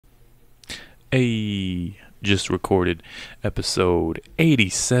A just recorded episode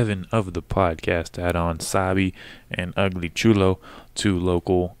 87 of the podcast. Had on SABII and UglyChulo, two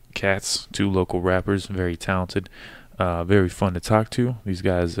local cats, two local rappers, very talented, very fun to talk to. These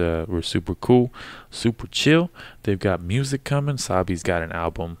guys were super cool, super chill. They've got music coming. SABII's got an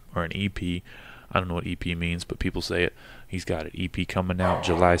album or an EP. I don't know what EP means, but people say it. He's got an EP coming out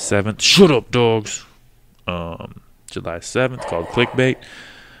July 7th. Shut up, dogs. July 7th, called Clickbait.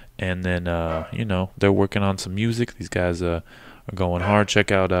 And then, they're working on some music. These guys are going hard. Check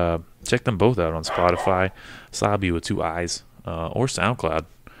them both out on Spotify. SABII with two I's, or SoundCloud.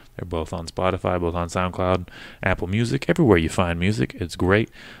 They're both on Spotify, both on SoundCloud, Apple Music, everywhere you find music. It's great.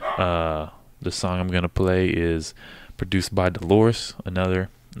 The song I'm gonna play is produced by Dolores, another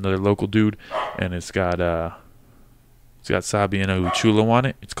local dude, and it's got SABII and UglyChulo on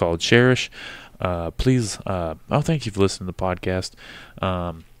it. It's called Cherish. Please, thank you for listening to the podcast.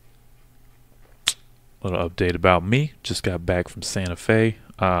 Little update about me. Just got back from Santa Fe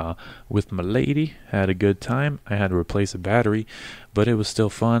with my lady. Had a good time. I had to replace a battery, but it was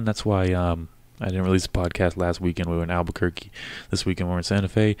still fun. That's why I didn't release a podcast last weekend. We were in Albuquerque. This weekend we're in Santa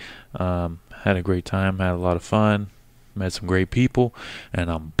Fe. Had a great time. Had a lot of fun. Met some great people.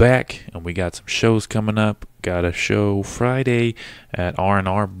 And I'm back. And we got some shows coming up. Got a show Friday at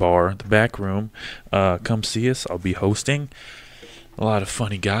R&R Bar, the back room. Come see us. I'll be hosting. A lot of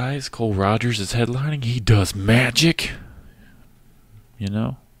funny guys. Cole Rogers is headlining. He does magic,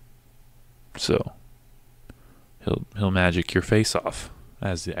 so he'll magic your face off,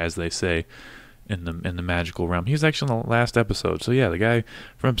 as they say in the magical realm. He was actually in the last episode. So yeah, the guy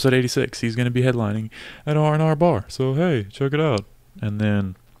from episode 86, he's gonna be headlining at R&R Bar. So hey, check it out. And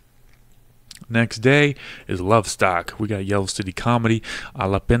then next day is Lovestock. We got Yellow City Comedy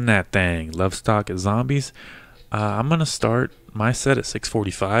all up in that thing. Lovestock at Zombies. I'm gonna start my set at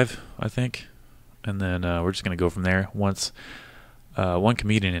 6:45, I think, and then we're just gonna go from there. Once one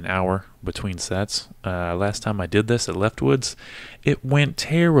comedian an hour between sets. Last time I did this at Leftwoods, it went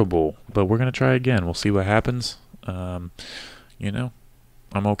terrible, but we're gonna try again. We'll see what happens. I'm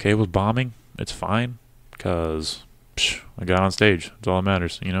okay with bombing. It's fine, cause I got on stage. That's all that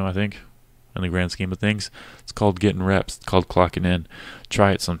matters. I think in the grand scheme of things, it's called getting reps. It's called clocking in.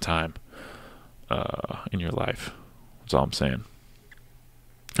 Try it sometime in your life. That's all I'm saying.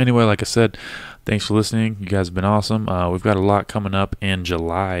 Anyway, like I said, thanks for listening. You guys have been awesome. We've got a lot coming up in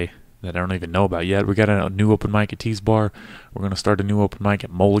July that I don't even know about yet. We got a new open mic at T's Bar. We're going to start a new open mic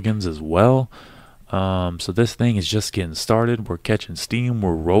at Mulligan's as well. So this thing is just getting started. We're catching steam.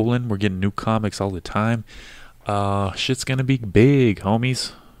 We're rolling. We're getting new comics all the time. Shit's going to be big,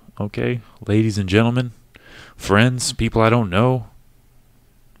 homies. Okay? Ladies and gentlemen, friends, people I don't know.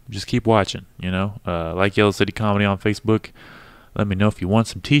 Just keep watching, like Yellow City Comedy on Facebook. Let me know if you want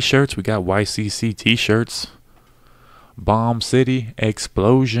some t-shirts. We got YCC t-shirts, Bomb City,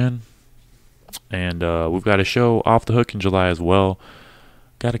 Explosion, and we've got a show Off the Hook in July as well.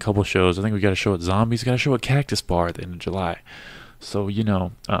 Got a couple shows. I think we got a show at Zombies. Got a show at Cactus Bar at the end of July. So,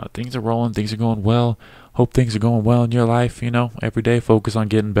 things are rolling. Things are going well. Hope things are going well in your life, Every day, focus on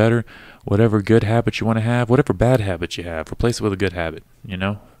getting better. Whatever good habits you want to have, whatever bad habits you have, replace it with a good habit,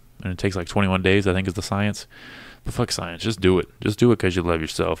 And it takes like 21 days, I think, is the science. But fuck science. Just do it. Just do it because you love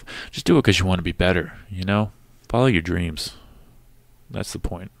yourself. Just do it because you want to be better, Follow your dreams. That's the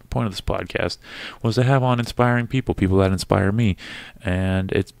point. The point of this podcast was to have on inspiring people that inspire me.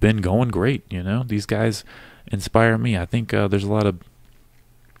 And it's been going great, These guys inspire me. I think there's a lot of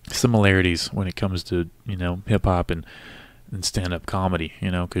similarities when it comes to, hip-hop and stand-up comedy,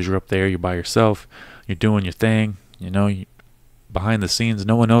 because you're up there, you're by yourself, you're doing your thing, behind the scenes,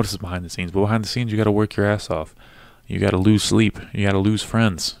 no one notices behind the scenes, but behind the scenes, you got to work your ass off. You got to lose sleep. You got to lose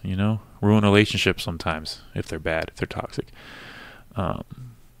friends, ruin relationships sometimes if they're bad, if they're toxic.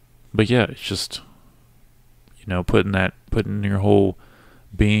 But yeah, it's just, putting your whole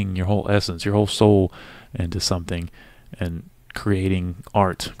being, your whole essence, your whole soul into something and creating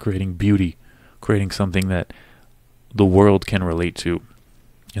art, creating beauty, creating something that the world can relate to.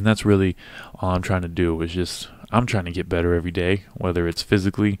 And that's really all I'm trying to do is just, I'm trying to get better every day, whether it's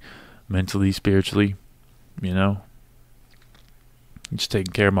physically, mentally, spiritually, just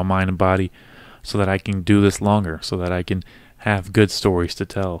taking care of my mind and body so that I can do this longer, so that I can have good stories to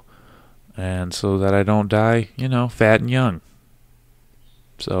tell, and so that I don't die, fat and young.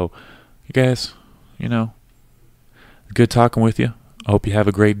 So, you guys, good talking with you. I hope you have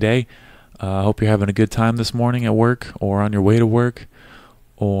a great day. I hope you're having a good time this morning at work or on your way to work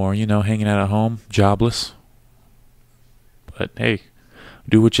or, hanging out at home, jobless. But hey,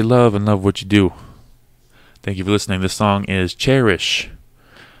 do what you love and love what you do. Thank you for listening. This song is Cherish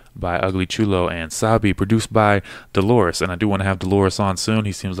by UglyChulo and SABII, produced by Dolores. And I do want to have Dolores on soon.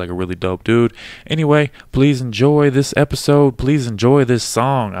 He seems like a really dope dude. Anyway, please enjoy this episode. Please enjoy this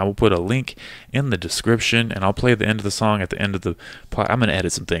song. I will put a link in the description, and I'll play the end of the song at the end of the pod. I'm going to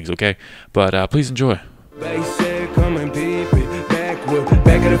edit some things, okay? But please enjoy. They said, come and peep it.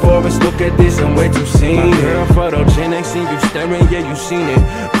 Back of the forest, look at this, I'm way too seen. My girl photogenic, seen you staring, yeah, you seen it.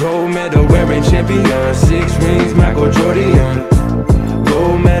 Gold medal wearing champion, 6 rings, Michael Jordan.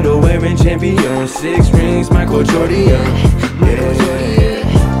 Gold medal wearing champion, 6 rings, Michael Jordan. Yeah.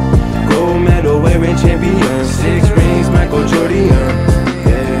 Gold medal wearing champion, 6 rings, Michael Jordan. Yeah.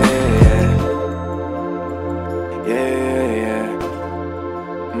 Yeah.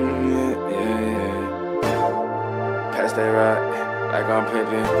 Yeah. Pass that rock. Like I'm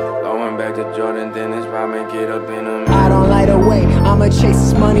pimping, going back to Jordan, then this rhyme get up in them. I don't like the way, I'ma chase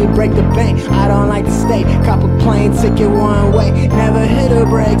this money, break the bank. I don't like the state, cop a plane ticket one way. Never hit the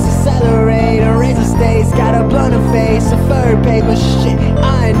brakes, accelerate, and raise the stakes. Got a blunt of face, a fur paper, shit.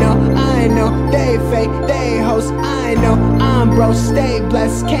 I know, they fake, they host. I know, I'm bro, stay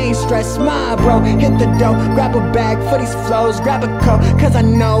blessed, can't stress my bro. Hit the dough, grab a bag for these flows, grab a coat, cause I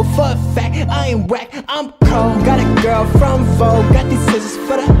know for a fact I ain't whack, I'm cold. Got a girl from Vogue, got these scissors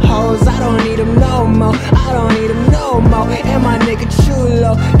for the hoes. I don't need them no more, I don't need them no more. And my nigga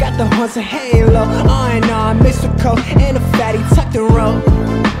Chulo, got the horns and halo. I know, I mixed with coke and a fatty tucked and roll.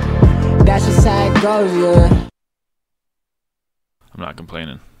 That's just how it goes, yeah. I'm not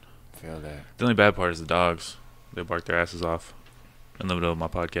complaining. Feel that. The only bad part is the dogs. They bark their asses off in the middle of my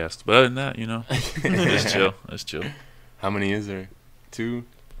podcast. But other than that, you know, it's chill. It's chill. How many is there? 2?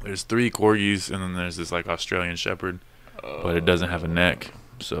 There's 3 corgis, and then there's this like Australian shepherd, but it doesn't have a neck.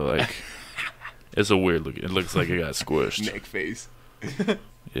 So like, it's a weird look. It looks like it got squished. Neck face. Yeah,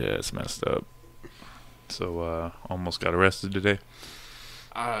 it's messed up. So almost got arrested today.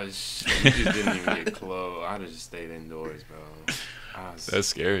 You just didn't even get close. I just stayed indoors, bro. That's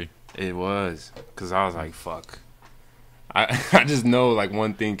scary. It was, cause I was like, fuck. I just know like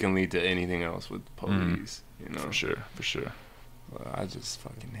one thing can lead to anything else with the police. You know, For sure. Well, I just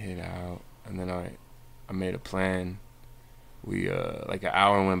fucking hid out, and then I made a plan. We like an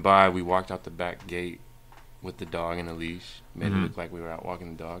hour went by. We walked out the back gate with the dog in a leash. Made it look like we were out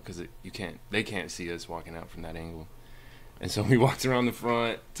walking the dog, cause they can't see us walking out from that angle. And so we walked around the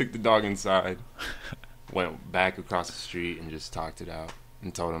front, took the dog inside, went back across the street, and just talked it out.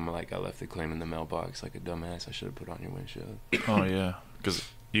 And told him like I left the claim in the mailbox like a dumbass. I should have put on your windshield. Oh yeah, because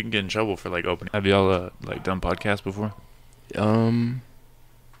you can get in trouble for like opening. Have y'all like done podcasts before?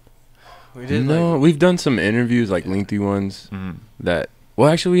 We did. No, we've done some interviews, like lengthy ones. That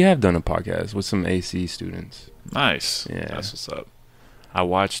actually we have done a podcast with some AC students. Nice. Yeah, that's what's up. I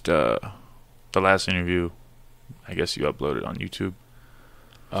watched the last interview. I guess you uploaded on YouTube.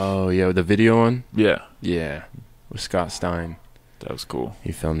 Oh yeah, the video one. Yeah, with Scott Stein. that was cool.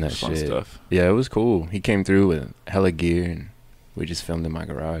 He filmed that Fun shit. stuff. Yeah, it was cool. He came through with hella gear, and we just filmed in my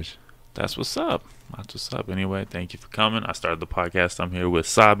garage. That's what's up. That's what's up. Anyway, thank you for coming. I started the podcast. I'm here with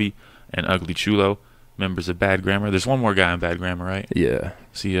SABII and UglyChulo, members of Bad Grammar. There's one more guy in Bad Grammar, right? Yeah.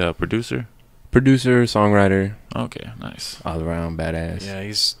 Is he a producer? Producer, songwriter. Okay, nice. All around badass. Yeah,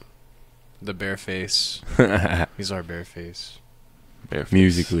 he's the bare face. He's our bare face. Bareface.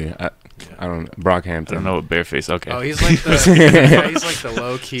 Musically, I don't know. Brockhampton. I don't know what Bareface. Okay. Oh, he's like the he's like the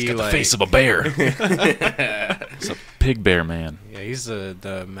low key, He's got the like face of a bear. It's a pig bear man. yeah, he's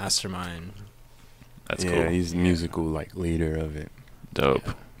the mastermind. That's yeah, cool. he's the musical like leader of it.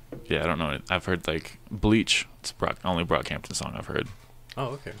 Dope. Yeah, I don't know. I've heard like Bleach. It's only Brockhampton song I've heard, Oh,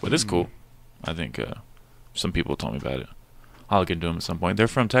 okay. but it's cool. I think some people told me about it. I'll look into them at some point. They're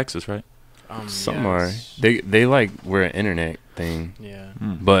from Texas, right? Some yeah, are. They like we're an internet thing, Yeah.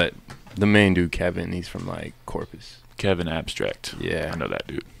 but the main dude Kevin, he's from like Corpus. Kevin Abstract. Yeah. I know that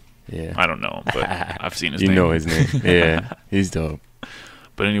dude. Yeah, I don't know him, but I've seen his you name. know his name. Yeah, he's dope.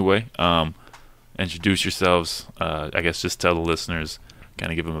 But anyway, introduce yourselves. I guess just tell the listeners,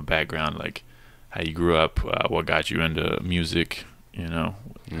 kind of give them a background, like how you grew up, what got you into music, you know,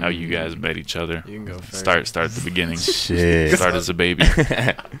 how you guys met each other. You can go first. Start at the beginning. Shit. Start as a baby.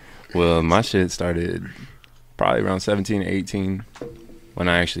 Well, my shit started probably around 17, 18 when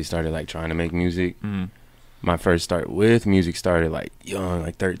I actually started like trying to make music. My first start with music started like young,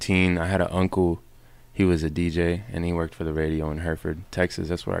 like 13. I had an uncle. He was a DJ and he worked for the radio in Hereford, Texas.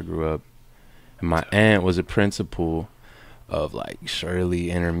 That's where I grew up. And my aunt was a principal of like Shirley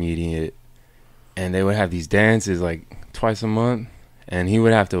Intermediate. And they would have these dances like twice a month. And he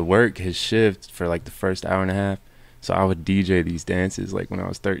would have to work his shift for like the first hour and a half. So I would DJ these dances like when I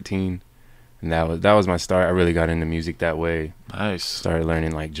was 13. And that was my start. I really got into music that way. Nice. Started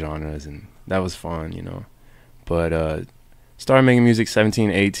learning like genres, and that was fun, you know. But started making music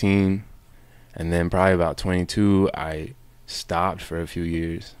 17, 18, and then probably about 22, I stopped for a few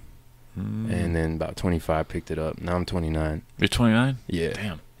years. And then about 25 picked it up. Now I'm 29. You're 29? Yeah.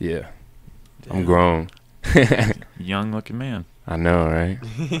 Damn. Yeah. I'm grown. Young looking man. I know, right?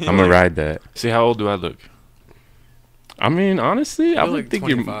 I'm gonna ride that. See, how old do I look? I mean, honestly, I You're would like think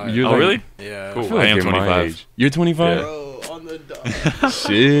 25. you're Oh, like, really? Yeah. Cool. I feel I like am you're my 25. age. You're 25? Yeah. Bro, on the dot.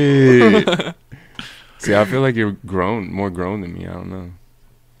 Shit. See, I feel like you're more grown than me. I don't know.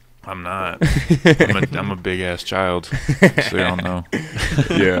 I'm not. I'm a big ass child. So you don't know.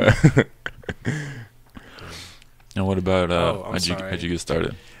 Yeah. And what about I'm how'd you get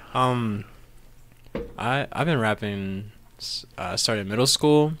started? I've been rapping. Started middle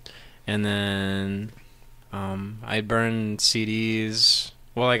school, and then I burned CDs.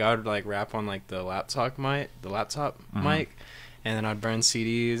 Well, like I would like rap on like the laptop mic, and then I'd burn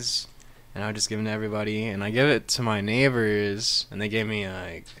CDs, and I would just give them to everybody, and I give it to my neighbors, and they gave me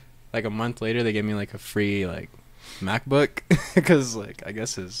like a month later they gave me like a free like MacBook because like I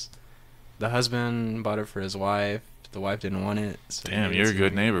guess the husband bought it for his wife. The wife didn't want it. So he Damn, gave it you're a to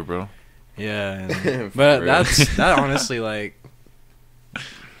good me. neighbor, bro. Yeah, For but real. that honestly like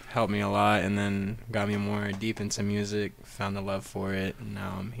helped me a lot, and then got me more deep into music. Found the love for it, and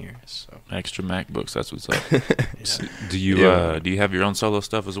now I'm here. So Extra MacBooks, that's what's up. yeah, Do you Yeah. do you have your own solo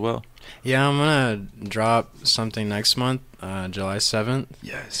stuff as well? yeah I'm gonna drop something next month, July 7th.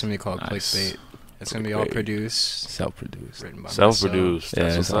 Yes. It's gonna be called Nice. Clickbait. It's gonna be all Clickbait. produced, Self-produced. written by Self-produced. Yeah,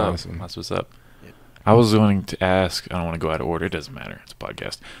 That's that's what's up. awesome. That's what's up. Yep. I was going to ask. I don't want to go out of order. It doesn't matter. It's a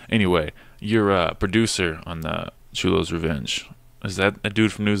podcast. Anyway, you're a producer on the Chulo's Revenge. Is that a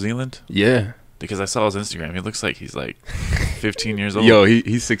dude from New Zealand? Yeah. Because I saw his Instagram. He looks like he's like 15 years old. Yo,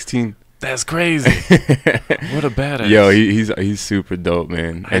 he's 16. That's crazy. What a badass. Yo, he's super dope,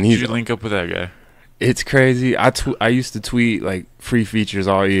 man. How And did he's you link up with that guy? It's crazy. I used to tweet like free features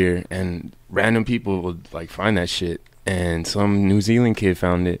all year, and random people would like find that shit. And some New Zealand kid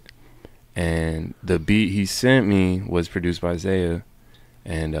found it, and the beat he sent me was produced by Zaya.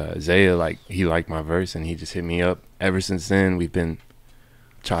 And Zaya, like, he liked my verse, and he just hit me up. Ever since then, we've been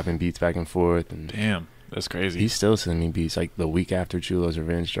chopping beats back and forth, and Damn, that's crazy. he's still sending me beats like the week after Chulo's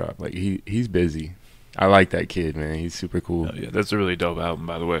Revenge drop. Like he's busy. I like that kid, man. He's super cool. Oh, yeah, that's a really dope album,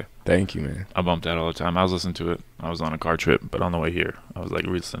 by the way. Thank you, man. I bumped that all the time. I was listening to it. I was on a car trip, but on the way here, I was like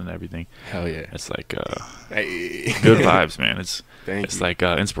listening to everything. Hell yeah. It's like Hey. good vibes, man. It's Thank you. like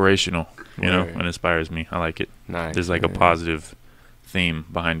inspirational, you know. Word. It inspires me. I like it. Nice. There's like a man. positive theme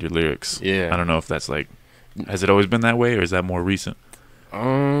behind your lyrics. Yeah. I don't know if that's like, has it always been that way, or is that more recent?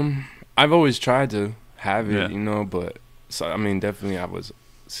 I've always tried to have it, Yeah. you know, but so I mean, definitely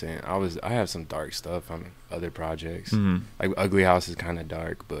I have some dark stuff on other projects. Mm-hmm. Like Ugly House is kind of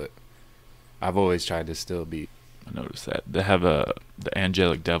dark, but I've always tried to still be. I noticed that they have the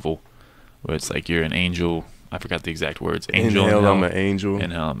angelic devil, where it's like you're an angel. I forgot the exact words. Angel. In in hell, hell. I'm an angel.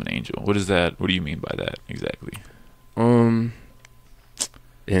 In hell, I'm an angel. What is that? What do you mean by that exactly?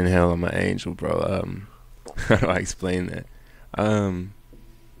 In hell, I'm an angel, bro. How do I explain that?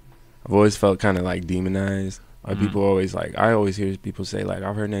 I've always felt kind of like demonized. Like Mhm. people always like, I always hear people say like,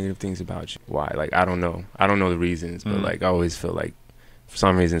 I've heard negative things about you. Why? Like, I don't know the reasons, but Mhm. like I always feel like for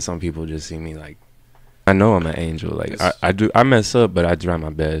some reason some people just see me like, I know I'm an angel. Like I mess up, but I try my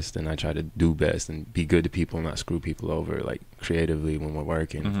best, and I try to do best and be good to people and not screw people over, like creatively when we're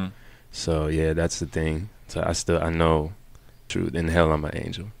working. Mm-hmm. So yeah, that's the thing. So I know truth. In hell, I'm an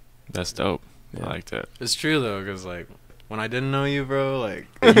angel. That's dope. Yeah. I like that. It's true though, cause like when I didn't know you, bro, like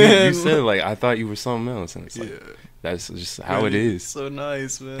you said like I thought you were something else, and it's like yeah, that's just how it is. So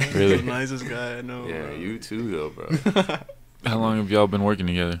nice, man. Really? The nicest guy I know. Yeah, bro. you too though, bro. How long have y'all been working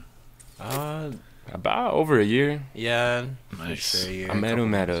together? About over a year. Yeah. Nice. For sure, yeah, I met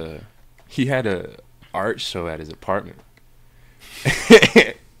him at he had a art show at his apartment.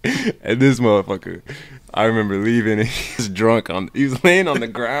 And this motherfucker, I remember leaving and he was drunk he was laying on the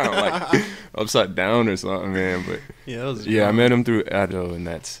ground like upside down or something, man. But Yeah, that was yeah, I met him through Ado,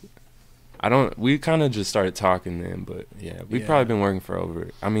 and we kind of just started talking then, but yeah, we've Yeah. probably been working for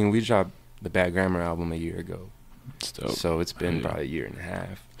we dropped the Bad Grammar album a year ago. It's dope. So it's been Yeah. probably a year and a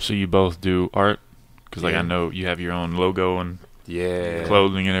half. So you both do art? Because like Yeah. I know you have your own logo and Yeah.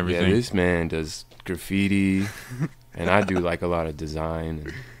 clothing and Yeah, everything. this man does graffiti, and I do like a lot of design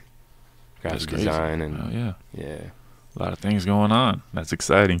and That's graphic crazy. design and Oh yeah, yeah. a lot of things going on. That's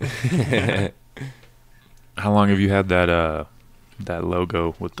exciting. How long have you had that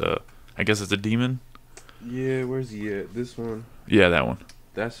logo with the? I guess it's a demon. Yeah, where's he at? This one. Yeah, that one.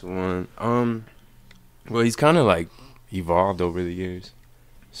 That's one. Well, he's kind of like evolved over the years.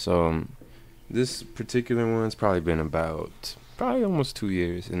 So this particular one's probably been about almost 2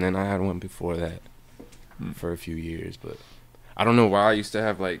 years, and then I had one before that for a few years. But I don't know why I used to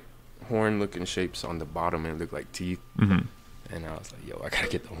have like horn-looking shapes on the bottom and it looked like teeth. Mm-hmm. And I was like, yo, I gotta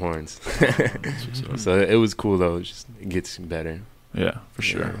get the horns. So it was cool though. It gets better. Yeah, for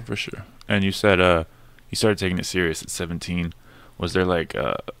sure, Yeah. for sure. And you said you started taking it serious at 17. Was there like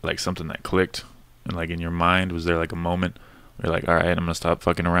something that clicked, and like in your mind, was there like a moment where you're like, all right, I'm gonna stop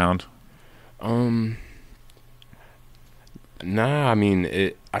fucking around? Nah, I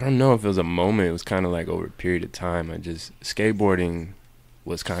mean, I don't know if it was a moment. It was kind of like over a period of time. Skateboarding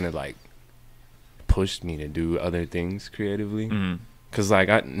was kind of like pushed me to do other things creatively. Mm-hmm. Cause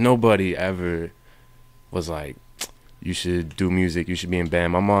like nobody ever was like, you should do music, you should be in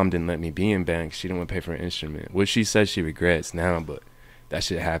band. My mom didn't let me be in band 'cause she didn't want to pay for an instrument, which she says she regrets now, but that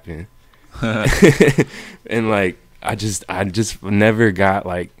shit happened. And like I just never got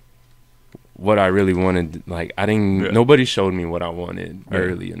like what I really wanted. Like nobody showed me what I wanted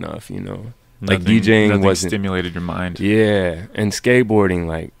early enough, you know. Like DJing wasn't stimulated your mind. Yeah, and skateboarding,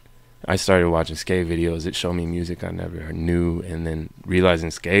 like I started watching skate videos. It showed me music I never knew, and then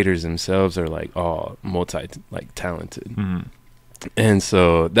realizing skaters themselves are like all talented. Mm-hmm. And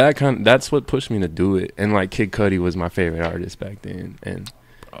so that's what pushed me to do it. And like Kid Cudi was my favorite artist back then, and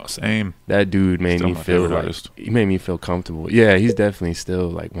Same. that dude made Still me my feel favorite like artist. he made me feel comfortable. Yeah, he's definitely still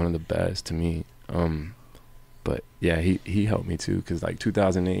like one of the best to me. But yeah, he helped me too, because like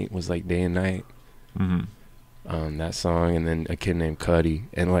 2008 was like Day and Night. Mm-hmm. That song, and then A Kid Named Cudi,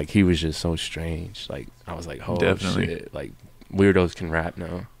 and like he was just so strange. Like I was like, oh Definitely. shit, like weirdos can rap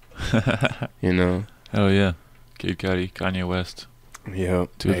now, you know? Oh yeah, Kid Cudi, Kanye West, Yep,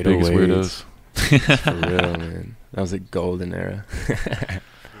 two of the biggest weirdos. For real, man. That was a golden era.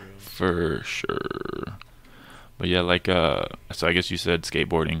 For sure. But yeah, like so I guess you said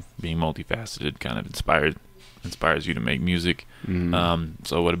skateboarding, being multifaceted, kind of inspires you to make music.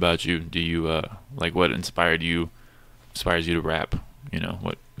 So what about you? Do you like what inspires you to rap? You know,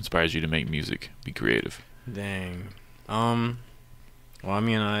 what inspires you to make music, be creative? Dang. Well, I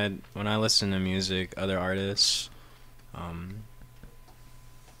mean, when I listen to music, other artists,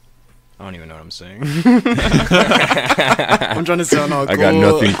 I don't even know what I'm saying. I'm trying to sound all cool. I got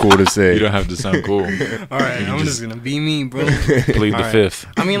nothing cool to say. You don't have to sound cool. All right, I'm just gonna be me, bro. Plead the All right. fifth.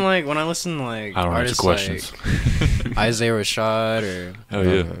 I mean, like when I listen to like I don't answer artists questions. like Isaiah Rashad or Oh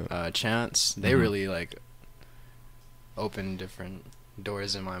yeah. Chance, they Mhm. really like open different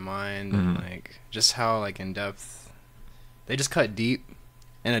doors in my mind, Mhm. and like just how like in depth they just cut deep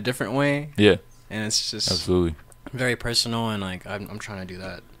in a different way, Yeah. and it's just Absolutely. very personal, and like I'm trying to do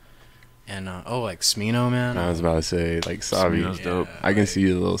that. And like Smino, man. I was about to say like SABII. Smino's dope. I can see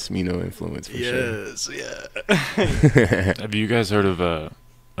a little Smino influence for Yes, yeah. sure. Have you guys heard of a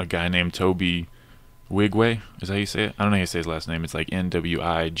guy named Toby Wigway? Is that how you say it? I don't know how you say his last name. It's like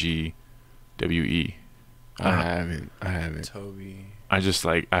Nwigwe. I haven't. Toby. I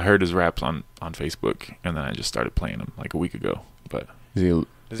heard his raps on Facebook, and then I just started playing them like a week ago. But Is he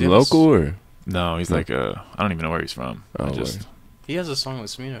Does he have local or? no, he's No. like I don't even know where he's from. Oh, He has a song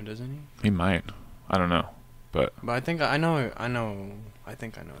with Smino, doesn't he? He might. I don't know. But But I think I know. I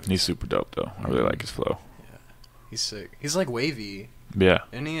think I know. he's super dope though. I really like his flow. He's sick. He's like wavy, Yeah.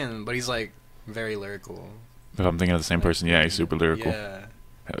 isn't he? But he's like very lyrical. If I'm thinking of the same person, yeah, he's super lyrical. Yeah,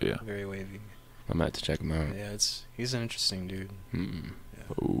 Hell yeah. very wavy. I'm about to check him out. Yeah, he's an interesting dude.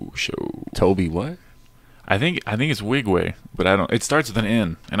 Oh, show. Toby, what? I think it's Wigway, but I don't. It starts with an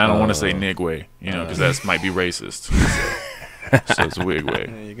N, and I don't want to say Nigway, you know, because that might be racist. So it's Wigway.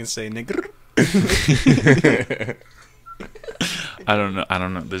 Yeah, you can say nigger. I don't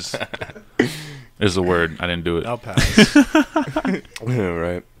know. There's a word. I didn't do it. I'll pass.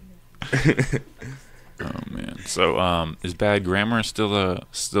 Right. Oh man. So is bad grammar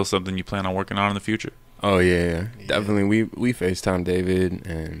still something you plan on working on in the future? Oh yeah, definitely. We FaceTime David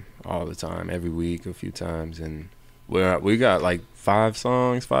and all the time, every week, a few times, and we got like 5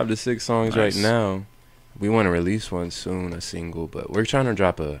 to 6 songs right Nice. now. We want to release one soon, a single, but we're trying to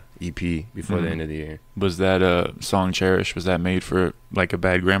drop a EP before the end of the year. Was that song "Cherish"? Was that made for like a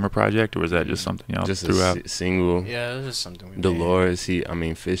bad grammar project, or was that just something y'all Just threw a out? single. Yeah, that's just something we made. Dolores,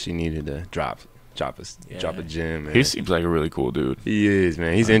 Fishy needed to drop a gem. Man. He seems like a really cool dude. He is,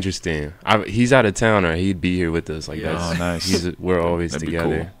 man. He's interesting. He's out of town, or he'd be here with us. Like Yeah. that's Oh, nice. we're always That'd be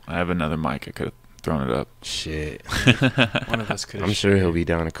together. cool. I have another mic. I could have thrown it up. Shit, One of us could. I'm sure he'll be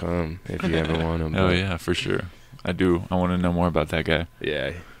down to come if you ever want him. Oh but yeah, for sure. I do. I want to know more about that guy.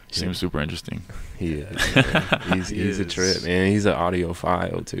 yeah. Seems super interesting. He is. Man. He's a trip, man. He's an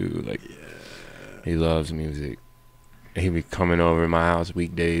audiophile too. Like, he loves music. He be coming over to my house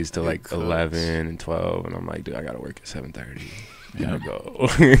weekdays till like 11 and 12, and I'm like, dude, I gotta work at 7:30. Gotta go.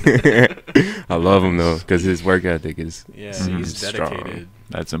 I love him though, because his work ethic is he's dedicated. Strong.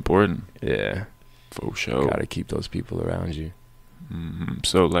 That's important. Yeah, for sure. Gotta keep those people around you.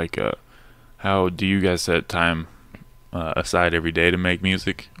 So like, how do you guys set time aside every day to make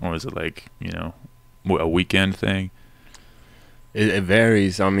music, or is it like, you know, a weekend thing? It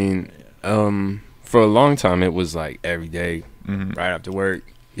varies. I mean, for a long time it was like every day, right after work,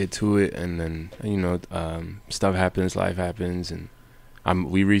 get to it, and then, you know, stuff happens, life happens, and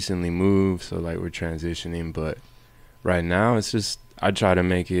we recently moved, so like we're transitioning. But right now it's just, I try to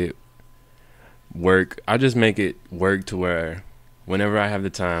make it work. I just make it work to where whenever I have the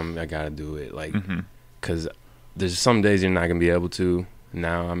time, I gotta do it. Like, because there's some days you're not gonna be able to.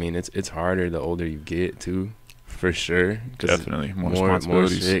 Now, I mean, it's harder the older you get too, for sure. Definitely more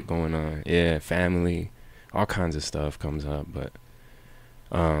responsibilities, more shit going on. Yeah, family, all kinds of stuff comes up. But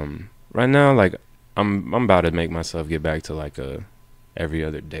right now, like, I'm about to make myself get back to like a every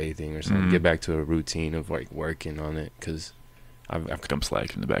other day thing or something. Get back to a routine of like working on it, because I've become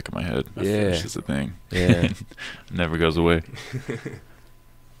slack in the back of my head. It's just a thing. Yeah, never goes away.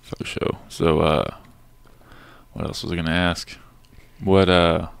 For sure. So, what else was I gonna ask? What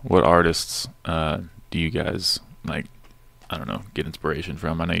artists do you guys, like, I don't know, get inspiration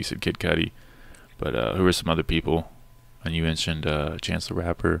from? I know you said Kid Cudi, but who are some other people? And you mentioned Chance the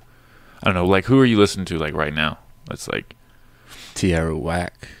Rapper. I don't know, like, who are you listening to like right now? That's like Tierra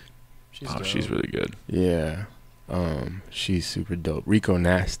Whack. She's really good. Yeah. She's super dope. Rico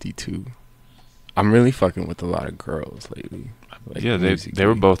Nasty too. I'm really fucking with a lot of girls lately. Like, yeah, they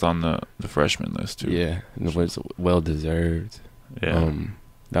were both on the freshman list too. Yeah, and it was well deserved. Yeah.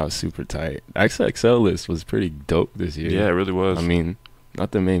 That was super tight. XXL list was pretty dope this year. Yeah, it really was. I mean,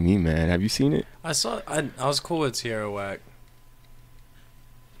 nothing made me mad. Have you seen it? I was cool with Tierra Whack.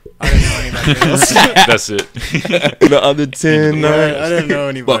 I didn't know anybody else. That's it. The other 10. I didn't know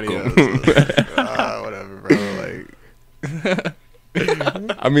anybody else. Whatever, bro. Like,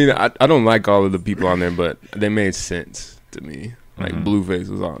 I mean, I don't like all of the people on there, but they made sense to me. Like, Blueface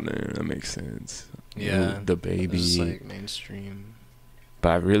was on there. That makes sense. Yeah. The Baby. It's like mainstream.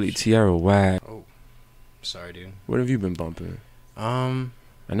 But really, Tierra Whack. Oh, sorry, dude. What have you been bumping? I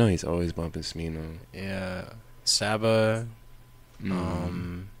know he's always bumping Smino. Yeah. SABII.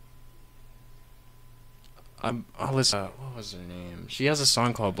 I'll listen. What was her name? She has a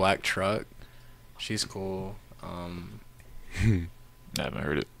song called Black Truck. She's cool. I haven't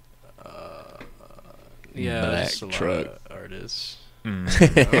heard it. Yeah, Black just a Truck. lot of artists.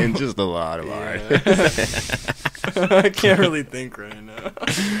 And just a lot of artists. I can't really think right now.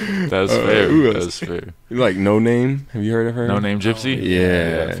 That's fair. That's fair. Like No Name. Have you heard of her? No Name Gypsy?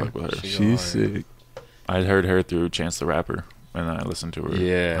 Yeah. I fuck with her. She's sick. I heard her through Chance the Rapper, and then I listened to her.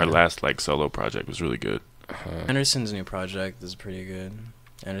 Yeah. Her last like solo project was really good. Anderson's new project is pretty good.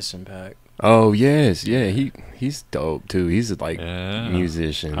 Anderson .Paak. Oh yes, yeah. He's dope too. He's like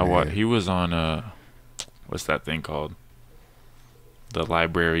musician. He was on what's that thing called? The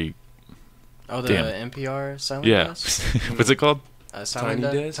library. Oh, the NPR Silent Desk? What's it called? Tiny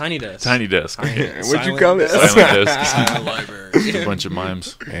Desk? Tiny Desk. Tiny Desk. What'd you call it? Silent Desk. Library. Just a bunch of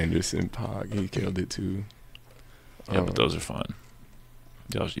mimes. Anderson .Paak, he killed it too. Yeah, but those are fun.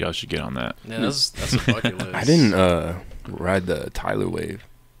 Y'all should get on that. Yeah, that's a bucket list. I didn't ride the Tyler wave.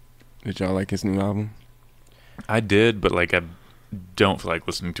 Did y'all like his new album? I did, but like I don't feel like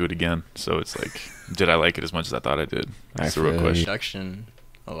listening to it again. So it's like, did I like it as much as I thought I did? That's the real question. Production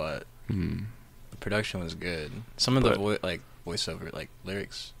a lot. The production was good. Some of the voiceover like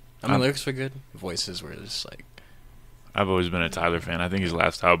lyrics. I mean, lyrics were good. Voices were just like. I've always been a Tyler fan. I think his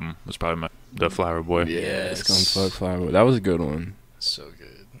last album was probably The Flower Boy. Yeah, Scumfuck Flower Boy. That was a good one. So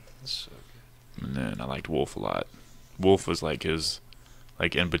good. And then I liked Wolf a lot. Wolf was like his,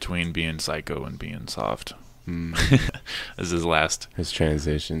 like in between being psycho and being soft. As his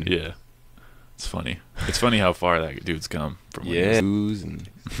transition. Yeah, it's funny. It's funny how far that dude's come from. And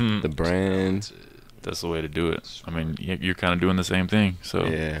the brand. That's the way to do it. I mean, you're kind of doing the same thing. So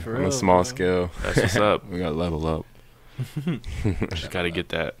yeah, on a small scale. That's what's up. We gotta level up. Just gotta get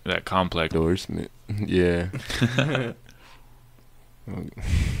that complex endorsement. Yeah.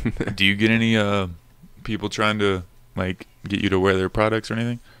 Do you get any people trying to like get you to wear their products or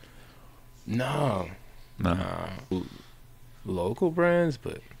anything? No. Local brands,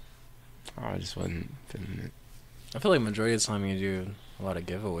 but I just wasn't feeling it. I feel like majority of the time you do a lot of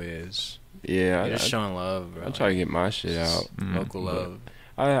giveaways. Yeah, you're just showing love, bro. I try to get my shit out. Local love.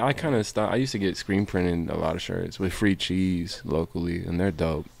 I kind of stopped. I used to get screen printed a lot of shirts with free cheese locally, and they're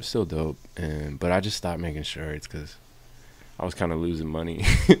dope, still dope. But I just stopped making shirts because I was kind of losing money.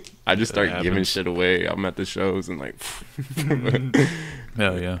 I just started giving shit away. I'm at the shows and like,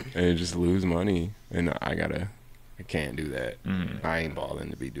 hell yeah, and just lose money, and I can't do that. I ain't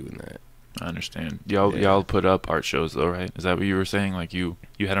balling to be doing that. I understand. Y'all put up art shows though, right? Is that what you were saying? Like you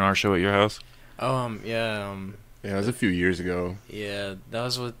had an art show at your house? Yeah, it was a few years ago. Yeah, that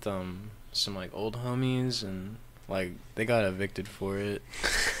was with some like old homies, and like they got evicted for it.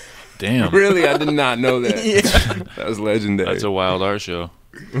 Damn. Really? I did not know that. Yeah. That was legendary. That's a wild art show.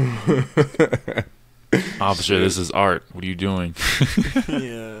 Officer, this is art. What are you doing?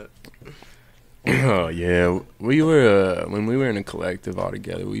 Yeah. Oh yeah, we were when we were in a collective all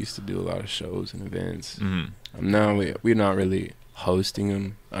together. We used to do a lot of shows and events. Now we're not really hosting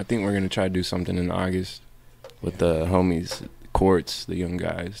them. I think we're gonna try to do something in August with the homies, Courts, the young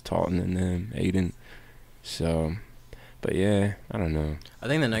guys, Talton and them, Aiden. So, but yeah, I don't know. I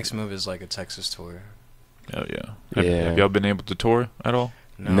think the next move is like a Texas tour. Oh yeah. Have y'all been able to tour at all?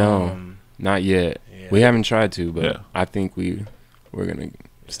 No, not yet. Yeah. We haven't tried to, but Yeah. I think we're gonna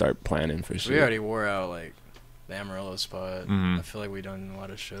start planning for sure. We already wore out like the Amarillo spot. Mhm. I feel like we've done a lot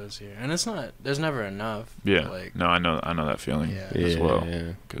of shows here, and it's not. There's never enough. Yeah. Like, No, I know that feeling Yeah. as well.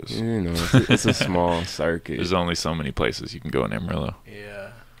 Yeah. Because You know, it's a small circuit. there's only so many places you can go in Amarillo.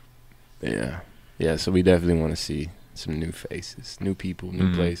 yeah. Yeah. So we definitely want to see some new faces, new people, new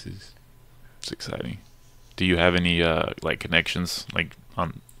Mhm. places. It's exciting. Do you have any like connections like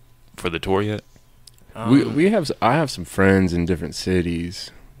for the tour yet? I have some friends in different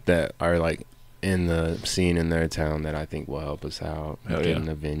cities that are like in the scene in their town that I think will help us out Hell getting yeah.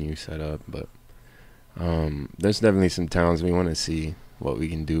 the venue set up. But there's definitely some towns we want to see what we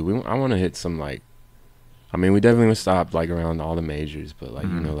can do. I want to hit some like, I mean, we definitely would stop like around all the majors, but like you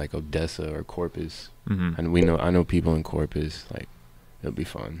Mhm. know, like Odessa or Corpus, Mm-hmm. and I know people in Corpus. Like it'll be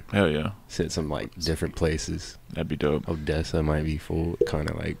fun. Hell yeah, Hit some like different places. that'd be dope. Odessa might be full, kind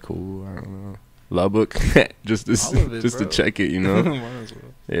of like cool. I don't know. Lubbock, just to All of it, just to bro. check it, you know. Might as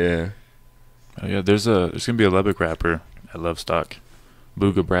well. Yeah. Oh yeah, there's gonna be a Lubbock rapper at Lovestock,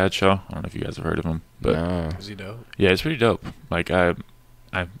 Booga Bradshaw. I don't know if you guys have heard of him, but Nah. Is he dope? yeah, it's pretty dope. Like I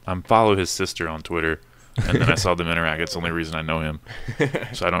follow his sister on Twitter, and then I saw them interact. It's the only reason I know him,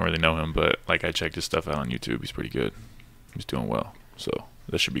 so I don't really know him. But like I checked his stuff out on YouTube. He's pretty good. He's doing well. So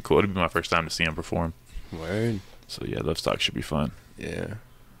that should be cool. It'll be my first time to see him perform. Word. So yeah, Lovestock should be fun. Yeah.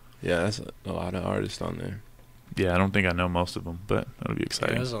 Yeah, that's a lot of artists on there. Yeah, I don't think I know most of them, but it'll be Yeah,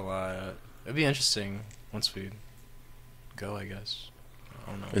 exciting. there's a lot. It'd be interesting once we go, I guess.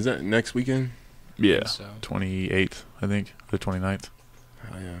 I don't know. Is that next weekend? Yeah, So 28th, I think, the 29th.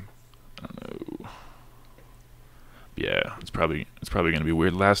 Oh yeah. I don't know. Yeah, it's probably gonna be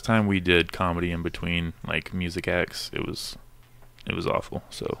weird. Last time we did comedy in between like music acts, it was awful.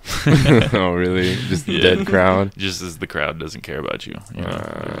 So Oh really? Just the Yeah. dead crowd. just as the crowd doesn't care about you, you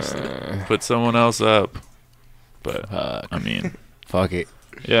know, just put someone else up. But Fuck. I mean, Fuck it.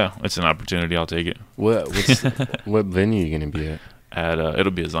 yeah, it's an opportunity. I'll take it. What venue you gonna be at?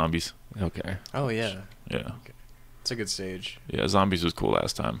 It'll be a Zombies. Okay. Oh yeah, Yeah, it's a good stage. yeah. Zombies was cool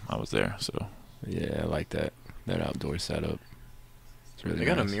last time I was there. So Yeah, I like that outdoor setup. It's really They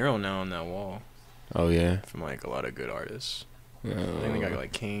got a nice. mural now on that wall Oh yeah. from like a lot of good artists. I think they got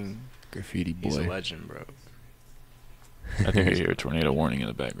like King. Graffiti He's a boy. legend, bro. I think I hear a tornado warning in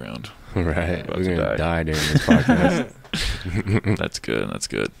the background. Right. About We're to gonna die. die during this podcast. That's good. That's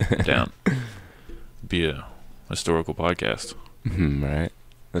good. Down. Be a historical podcast. Right.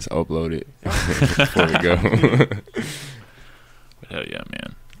 Let's upload it before we go. But hell yeah,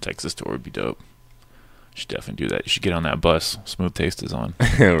 man. Texas tour would be dope. Should definitely do that. You should get on that bus. Smooth Taste is on.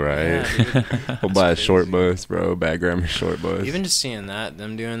 Right. Yeah, We'll buy a short bus, bro. Background short bus. Even just seeing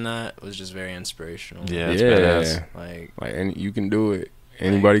them doing that was just very inspirational. Yeah, it's badass. Like, Like, and you can do it.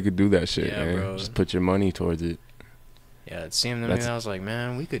 Anybody could do that shit, yeah, man. bro. Just put your money towards it. yeah, seeing them, That's- I was like,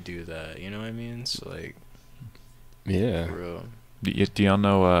 man, we could do that. You know what I mean? So like, Yeah. for real. Do y'all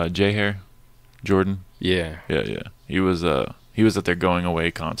know J Hair? Jordan? Yeah. Yeah, yeah. He was at their going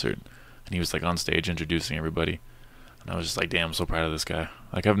away concert, and he was like on stage introducing everybody. And I was just like, damn, I'm so proud of this guy.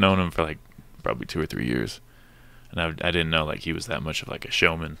 Like I've known him for like probably 2 or 3 years, and I didn't know like he was that much of like a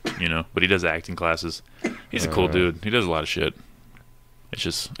showman, you know. But he does acting classes. He's a cool dude. He does a lot of shit.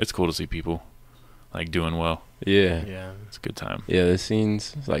 It's cool to see people like doing well. Yeah. Yeah. It's a good time. Yeah, the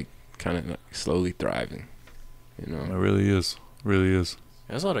scene's like kind of like slowly thriving. You It know? really is. Really is.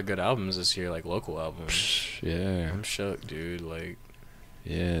 There's a lot of good albums this year, like local albums. Yeah. I'm shook, dude. Like,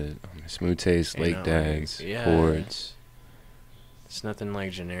 Yeah. Smooth Taste, You Lake know, Dags, like, yeah. Chords. It's nothing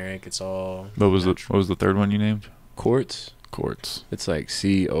like generic. It's all. What was the third one you named? Quartz. Quartz. It's like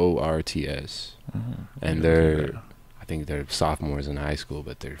Corts. And I think they're sophomores in high school,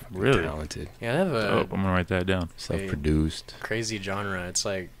 but they're Really talented. Yeah, they have a I'm gonna write that down. Self-produced. crazy genre. It's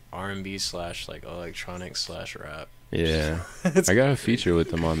like R&B / like electronic / rap. Yeah. I got a feature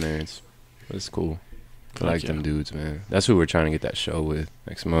with them on there. It's cool. I like them dudes, man. That's who we're trying to get that show with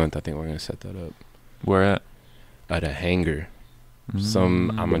next month. I think we're gonna set that up. Where at? At a hangar.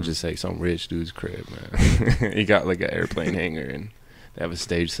 I'm gonna just say some rich dude's crib, man. He got like an airplane hangar and they have a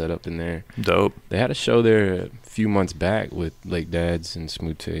stage set up in there. Dope. They had a show there a few months back with Lake Dads and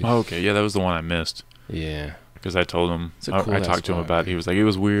Smooth Taste. Oh, okay. Yeah, that was the one I missed. Yeah. Because I told him, It's a cool I talked to him spot, about it. He was like, it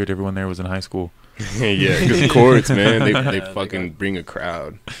was weird. Everyone there was in high school. Yeah, because Quartz, man, they fucking bring a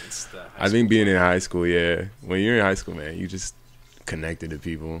crowd. I think being in high school, yeah. When you're in high school, man, you just connected to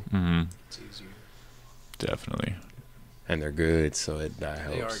people. Mm-hmm. It's easier. Definitely. And they're good, so that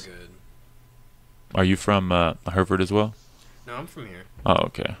helps. They are good. Are you from Hereford as well? No, I'm from here. Oh,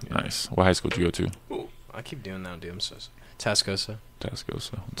 okay. Yeah. Nice. What high school did you go to? Ooh, I keep doing that, dude. I'm so Tascosa.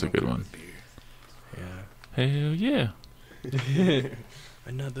 Tascosa. It's a good one. Yeah. Hell yeah.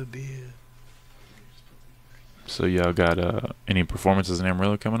 Another beer. So y'all got any performances in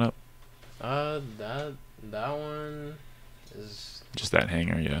Amarillo coming up? That one is Just that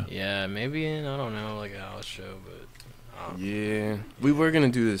hangar, yeah. yeah, maybe in, I don't know, like a house show, but Yeah. We were going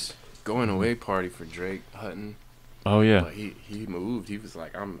to do this going away party for Drake Hutton. Oh yeah. But he moved. He was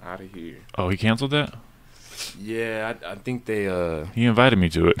like, I'm out of here. Oh, he canceled that? Yeah, I think they He invited me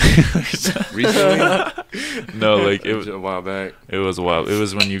to it. recently. No, like it was a while back. It was a while. It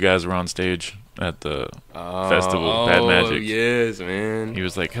was when you guys were on stage at the festival, Bad Magic. Yes, man. He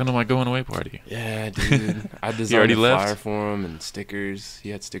was like, "When am I going away party?" Yeah, dude. I designed already a left? flyer for him and stickers. He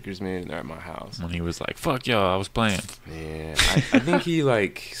had stickers made, and they're at my house. When he was like, "Fuck y'all, I was playing." Yeah, I think he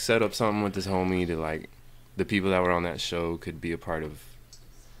like set up something with his homie to like the people that were on that show could be a part of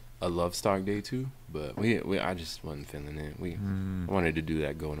a Love Stock Day too. But I just wasn't feeling it. I wanted to do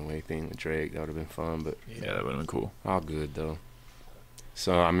that going away thing with Drake. That would have been fun, but Yeah, that would have been cool. all good though.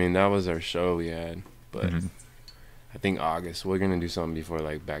 So I mean, that was our show we had, but Mhm. I think August we're gonna do something before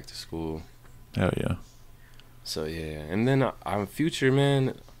like back to school. Hell yeah. So yeah, and then I'm future,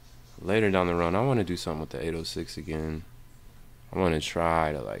 man. Later down the run, I want to do something with the 806 again. I want to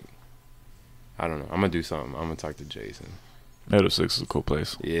try to like, I don't know. I'm gonna do something. I'm gonna talk to Jason. 806 is a cool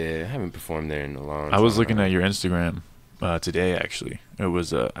place. Yeah, I haven't performed there in a long time. I was looking at your Instagram today, actually. It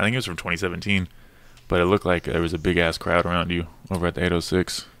was, I think it was from 2017, but it looked like there was a big ass crowd around you over at the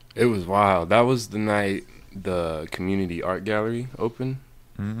 806. It was wild. That was the night the community art gallery opened.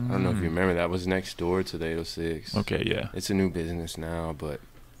 I don't know if you remember. That was next door to the 806. Okay, yeah. It's a new business now, but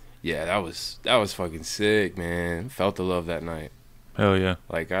yeah, that was fucking sick, man. Felt the love that night. Hell yeah.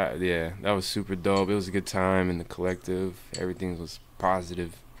 Like, that was super dope. It was a good time in the collective. Everything was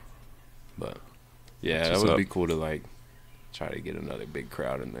positive. But, yeah, that would be cool to, like, try to get another big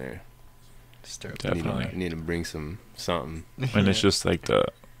crowd in there. Definitely. Need to bring something. And it's just like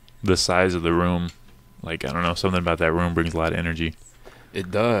the size of the room. Like, I don't know, something about that room brings a lot of energy.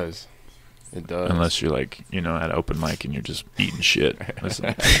 It does. It does. Unless you're like, you know, at open mic and you're just eating shit.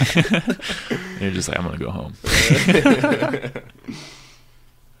 You're just like, I'm going to go home.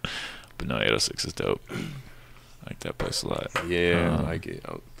 But no, 806 is dope. I like that place a lot. Yeah, I like it.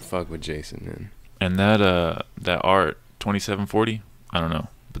 I'll fuck with Jason, man. And that art, 2740, I don't know.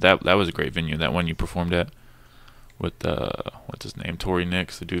 But that was a great venue. That one you performed at with, what's his name? Tory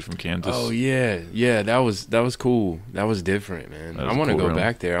Nix, the dude from Kansas. Oh, yeah. Yeah, that was cool. That was different, man. I want to go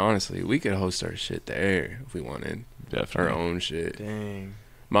back there, honestly. We could host our shit there if we wanted. Definitely. Our own shit. Dang.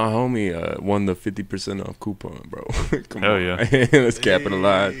 My homie won the 50% off coupon, bro. Come Hell on. yeah. Let's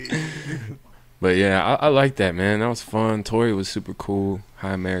capitalize. But yeah, I like that, man. That was fun. Tory was super cool.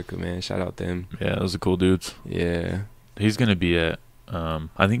 Hi America, man. Shout out to him. Yeah, those are cool dudes. Yeah. He's going to be at,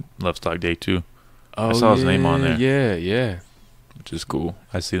 I think, Love Stock Day too. Oh, I saw his name on there. Yeah. Which is cool.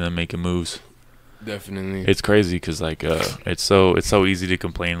 I see them making moves. Definitely. It's crazy because like it's so easy to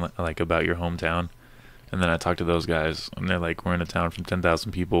complain like about your hometown, and then I talk to those guys and they're like, we're in a town from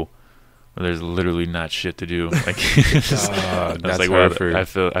 10,000 people where there's literally not shit to do. Like that's like, wow,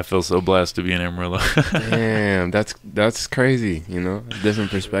 I feel so blessed to be in Amarillo. Damn, that's crazy. You know,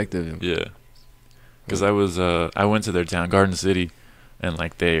 different perspective. Yeah, because I went to their town, Garden City, and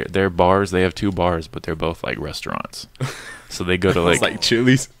like their bars, they have 2 bars, but they're both like restaurants. So they go to like, it's like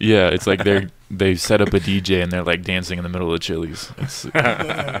Chili's. Yeah, it's like they set up a DJ and they're like dancing in the middle of Chili's.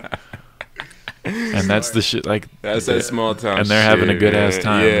 And that's the shit, like that's that small town. And they're having a good ass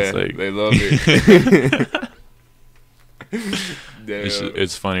time. Yeah, it's like, they love it.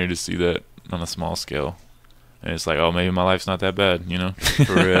 It's funnier to see that on a small scale. And it's like, oh, maybe my life's not that bad, you know?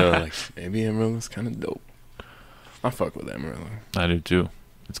 For real. Like, maybe Amarillo's kind of dope. I fuck with Amarillo. I do too.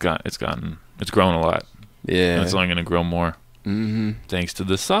 It's grown a lot. Yeah. And it's only gonna grow more. Mm-hmm. Thanks to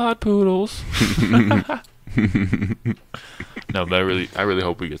the sod poodles. No, but I really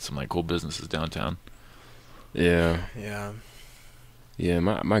hope we get some like cool businesses downtown. Yeah. Yeah. Yeah,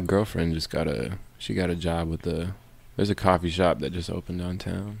 my girlfriend just got a job with there's a coffee shop that just opened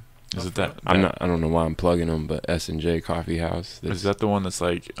downtown. Is it that? I don't know why I'm plugging them, but S&J Coffee House. Is that the one that's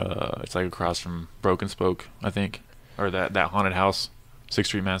like it's like across from Broken Spoke, I think, or that haunted house, 6th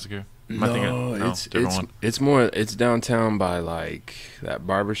Street Massacre? Am I thinking- it's downtown by like that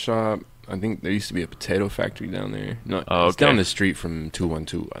barber shop. I think there used to be a potato factory down there. No, it's down the street from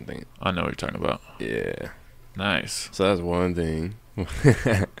 212, I think. I know what you're talking about. Yeah. Nice. So that's one thing.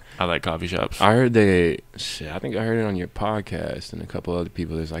 I like coffee shops. I heard I think I heard it on your podcast and a couple other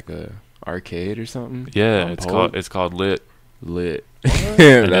people. There's like a arcade or something. Yeah, it's called Lit. Lit.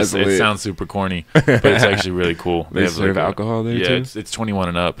 That's lit. It sounds super corny, but it's actually really cool. They serve alcohol there too? Yeah, it's 21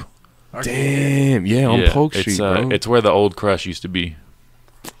 and up. Damn, yeah, on Polk Street, bro. It's where the old Crush used to be.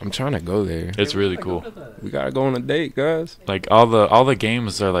 I'm trying to go there. It's really cool. We gotta go on a date, guys. Like all the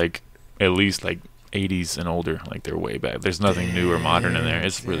games are like at least like 80s and older. Like they're way back. There's nothing new or modern in there.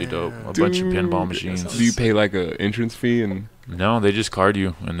 It's really dope. A bunch of pinball machines. Do you pay like a entrance fee and? No, they just card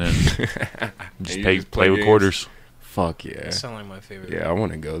you and then just play with games? Quarters. Fuck yeah. That sound like my favorite. Yeah, I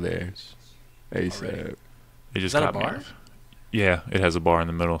want to go there. ASAP. They just Is that a caught me bar? off. Yeah, it has a bar in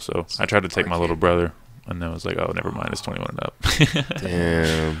the middle. So I tried to take my little brother, and then I was like, "Oh, never mind. It's 21 and up."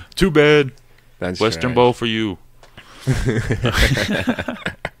 Damn. Too bad. That's Western trash. Bowl for you.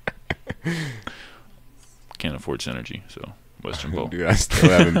 Can't afford Synergy, so Western Bowl. Dude, I still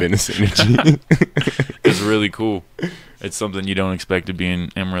haven't been to Synergy. It's really cool. It's something you don't expect to be in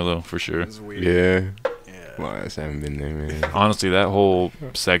Amarillo for sure. It's weird. Yeah. Yeah. Well, I just haven't been there, man. Honestly, that whole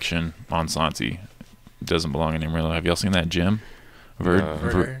section on Santi doesn't belong in Amarillo. Have y'all seen that gym?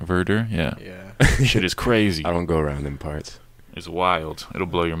 Verder? Yeah. Yeah. Shit is crazy. I don't go around them parts. It's wild. It'll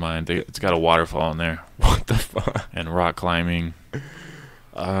blow your mind. It's got a waterfall in there. What the fuck? And rock climbing.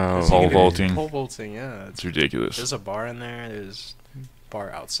 Oh, Pole vaulting. Pole vaulting, yeah. It's ridiculous. There's a bar in there. There's a bar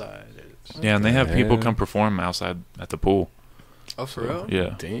outside. Yeah, and they have people Yeah. come perform outside at the pool. Oh, for real?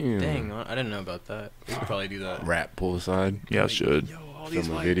 Yeah. Damn. Dang, I didn't know about that. We should probably do that. Rap poolside. Yeah, I should. Yo, all Film these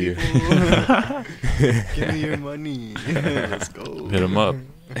a white video. people. Give me your money. Let's go. Hit them up.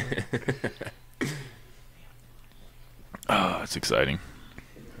 Oh, it's exciting.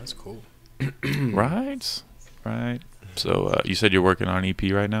 That's cool. Right? Right. So, you said you're working on an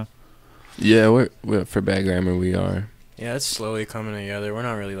EP right now? Yeah, we're for Bad Grammar we are. Yeah, it's slowly coming together. We're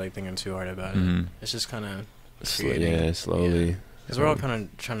not really like thinking too hard about it. Mhm. It's just kind of Yeah, slowly. because we're all kind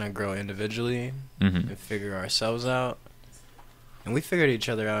of trying to grow individually Mm-hmm. and figure ourselves out. And we figured each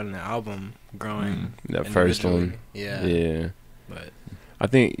other out in the album, growing. That first one. Yeah. Yeah. But I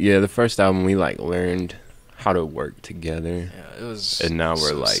think the first album we like learned how to work together, yeah, it was. and now we're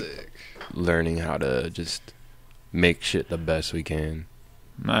so like sick. learning how to just make shit the best we can.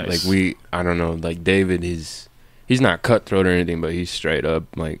 Nice. Like I don't know, like David, he's not cutthroat or anything, but he's straight up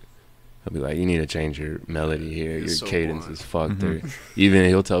like, he'll be like, you need to change your melody here, He's your so cadence blunt. is fucked. Mhm. Or even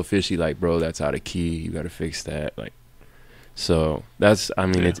he'll tell Fishy like, bro, that's out of key, you gotta fix that. Like, so that's, I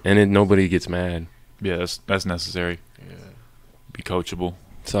mean, Yeah. nobody gets mad. Yeah, that's necessary. Yeah. Be coachable.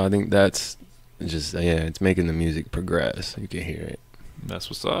 So I think that's just, it's making the music progress. You can hear it. That's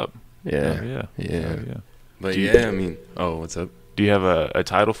what's up. Yeah. Oh, yeah. Yeah. Oh, yeah. But Do you- yeah, I mean, what's up? Do you have a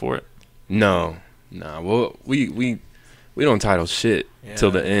title for it? No. Nah, well, we don't title shit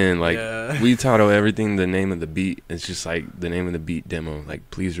till the end. Like, Yeah. we title everything the name of the beat. It's just like the name of the beat demo, like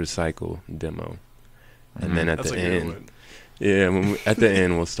Please Recycle demo. And then at That's the a good end, one. yeah, at the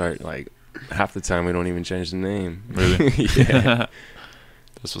end we'll start like half the time we don't even change the name. Really? Yeah.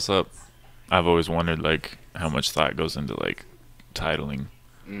 That's what's up. I've always wondered like how much thought goes into like titling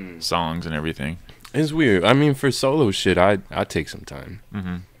songs and everything. It's weird. I mean, for solo shit, I take some time.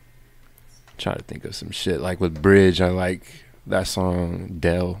 Mm-hmm. Try to think of some shit. Like with Bridge, I like that song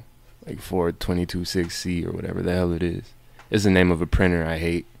Dell, like 422.6C or whatever the hell it is. It's the name of a printer I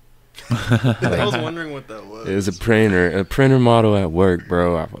hate. I was wondering what that was. It was a printer model at work,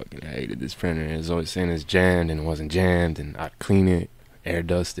 bro. I fucking hated this printer. It was always saying it's jammed and it wasn't jammed, and I'd clean it, air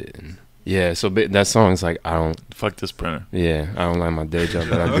dust it, and yeah. So that song's like, I Fuck this printer. don't like my day job,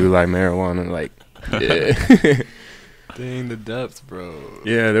 but I do like marijuana. Like, yeah. Dang the depth, bro.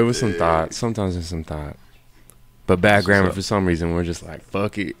 Yeah, there was some thought. Sometimes there's some thought. But Bad That's what's Grammar, up. for some reason, we're just like,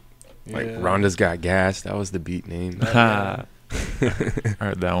 fuck it. Like, Yeah. Rhonda's Got Gas. That was the beat name. Yeah. I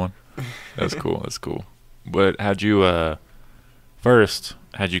heard that one. That's cool. That's cool. But how'd you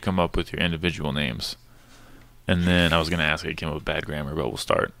come up with your individual names? And then I was gonna ask how you came up with Bad Grammar, but we'll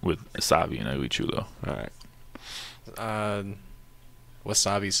start with SABII and UglyChulo. All right.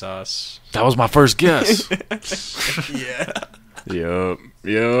 Wasabi sauce. That was my first guess. Yeah.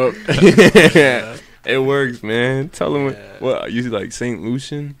 Yup. It works, man. Tell them what you like St.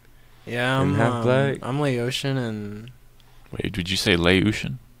 Lucian? Yeah, And half black? I'm Laotian and Wait, did you say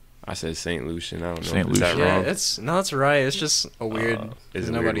Laotian? I said St. Lucian. I don't know. Saint Is that Lucian. yeah, wrong? it's right. It's just a weird. It's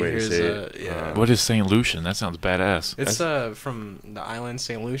a nobody weird way to hears say it. it. Yeah. What is Saint Lucian? That sounds badass. It's from the island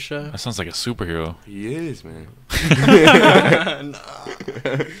Saint Lucia. That sounds like a superhero. He is, man.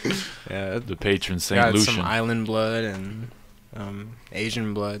 Yeah, The patron Saint got Lucian. some island blood and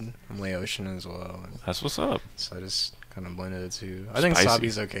Asian blood. I'm Laotian as well. That's what's up. So I just kind of blended the two. I think Spicy.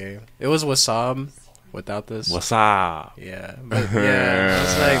 Sabi's okay. It was wasab without this. What's up? Yeah, but yeah, I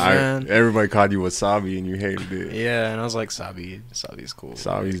was like, man. Everybody called you Wasabi and you hated it. Yeah, and I was like, Sabi's cool.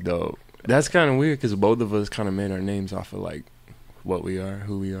 Wasabi's dope. That's kind of weird because both of us kind of made our names off of like what we are,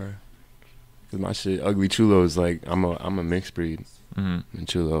 who we are. Cause my shit, UglyChulo is like I'm a mixed breed, Mhm. and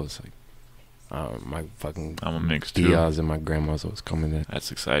Chulo is like my fucking I'm a mixed too. tias and my grandma's always coming in.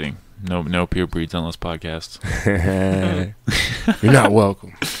 That's exciting. No pure breeds on this podcast. You're not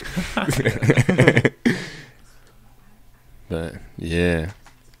welcome. But yeah,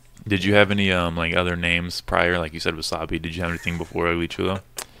 Did you have any like other names prior? Like you said, Wasabi. Did you have anything before UglyChulo?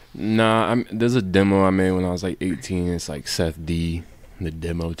 nah. There's a demo I made when I was like 18. It's like Seth D. The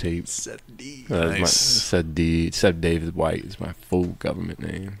demo tape. Seth D. That's my Nice. Seth D. Seth David White is my full government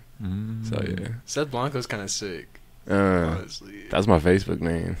name. So yeah, Seth Blanco's kind of sick. uh, Honestly. that's my Facebook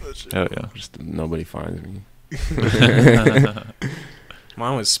name. Hell yeah. Just nobody finds me.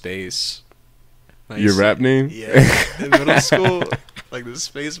 Mine was Space. I Your used to- rap name? Yeah. In middle school, like the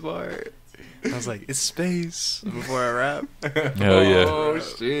space bar. I was like, it's space before I rap. Hell yeah. Oh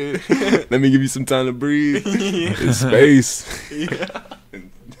shit! Let me give you some time to breathe. It's space.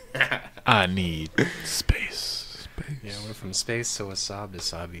 I need space. Yeah, we're from space to Wasab to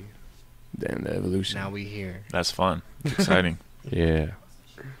Sabi. Damn the evolution. Now we here. That's fun. It's exciting. Yeah.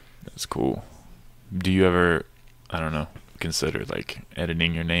 That's cool. Do you ever, I don't know, consider like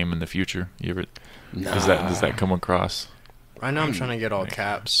editing your name in the future? You ever does that come across Right now I'm trying to get all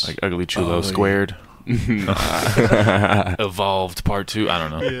caps. like UglyChulo Oh, yeah. squared? Nah. Evolved Part 2. I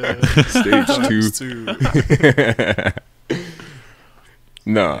don't know. yeah. Stage 2.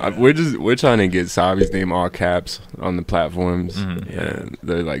 No, we're trying to get Sabi's name all caps on the platforms. Mhm. Yeah,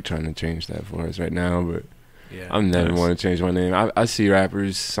 they're like trying to change that for us right now, but Yeah. I'm never Nice. want to change my name. I see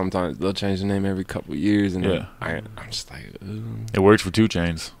rappers sometimes they'll change the name every couple of years, and Yeah. I'm just like, It works for 2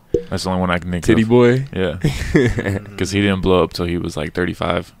 Chainz. That's the only one I can think Titty of. Boy. Yeah, because he didn't blow up till he was like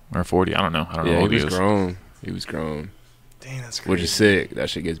 35 or 40. I don't know. I don't know Yeah, what he he was is. grown. He was grown, Dang, that's crazy. which is sick. That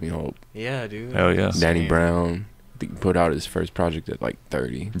shit gives me hope. Yeah, dude. Hell yeah. Danny Same. Brown, I think he put out his first project at like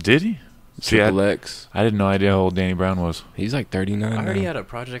 30. Did he? See, Triple X. I didn't know idea how old Danny Brown was. He's like 39 I already now. had a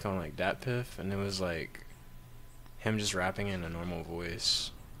project on like Dat Piff, and it was like him just rapping in a normal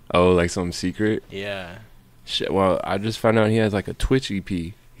voice. Oh, like something secret? Yeah. Shit. Well, I just found out he has like a Twitch EP.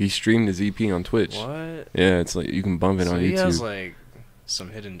 He streamed his EP on Twitch. What? Yeah, it's like you can bump it So on he YouTube. has like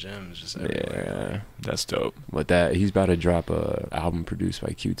some hidden gems just everywhere. Yeah, That's dope. but he's about to drop a album produced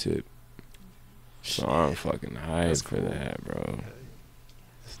by Q-Tip. So I'm fucking hyped That's for cool. that, bro.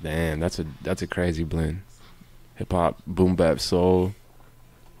 Damn, that's a crazy blend. Hip hop, boom bap, soul,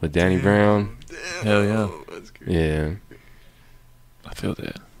 with Danny Brown. Hell yeah. That's good. Yeah, I feel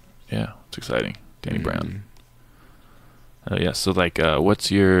that. Yeah, it's exciting. Danny Mm-hmm. Brown. Yeah. So like,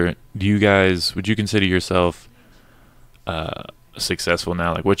 would you consider yourself successful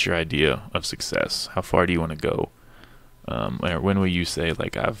now? Like, what's your idea of success? How far do you want to go? Or when will you say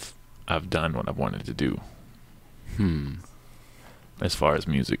like I've done what I wanted to do as far as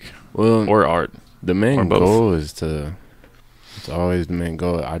music Well, or art? the or main both. goal is to. It's always the main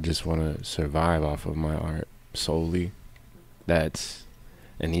goal. I just want to survive off of my art solely.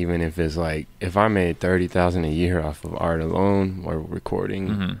 And even if it's like, if I made $30,000 a year off of art alone or recording,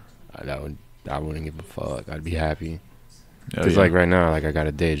 Mm-hmm. I wouldn't give a fuck. I'd be happy. Hell Because yeah. like right now, like I got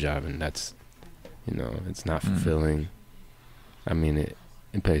a day job and that's, it's not Mm. fulfilling. I mean, it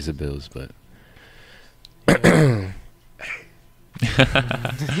pays the bills, but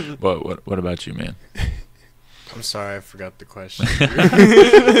what about you, man? I'm sorry, I forgot the question.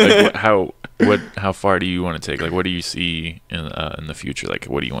 Like, how far do you want to take? Like, what do you see in the future? Like,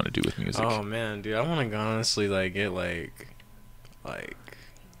 what do you want to do with music? Oh man, dude, I want to honestly like get like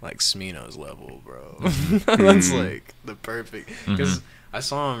like Smino's level, bro. That's like the perfect. Because I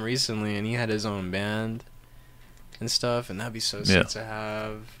saw him recently, and he had his own band and stuff, and that'd be so sick to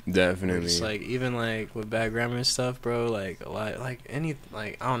have. Definitely. Just like even like with bad grammar and stuff, bro. Like a lot, like any,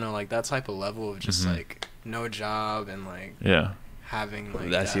 like I don't know, like that type of level of just like no job and like having like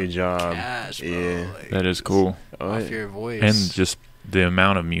that's that your job. cash, bro. Yeah, like, that is cool. Off your voice And just the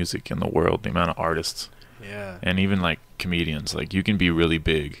amount of music in the world, the amount of artists, and even like comedians. Like you can be really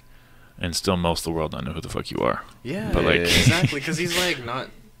big, and still most of the world not know who the fuck you are. Yeah, but like exactly, because he's like not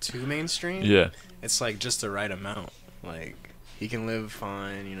too mainstream. Yeah, it's like just the right amount. Like he can live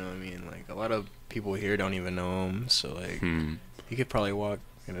fine, you know what I mean? Like a lot of people here don't even know him, so like he could probably walk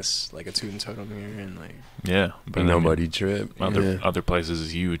in a like a Toot and Totem here and like but nobody trip. Other places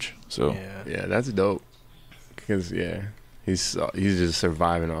is huge. So yeah, that's dope. Cause he's just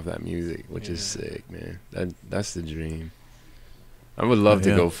surviving off that music, which is sick, man. That's the dream. I would love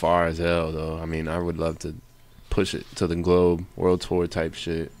to go far as hell, though. I mean, I would love to push it to the globe, world tour type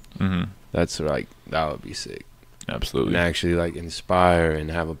shit. That's like, that would be sick. Absolutely. And actually like inspire and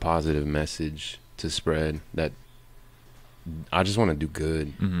have a positive message to spread. That I just want to do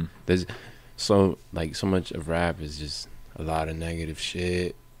good. There's so much of rap is just a lot of negative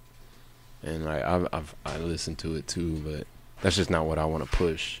shit, and like I listen to it too, but that's just not what I want to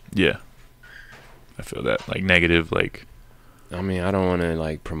push. Yeah, I feel that, like negative, like I mean, I don't want to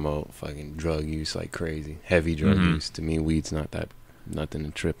like promote fucking drug use like crazy, heavy drug use. To me, weed's not that nothing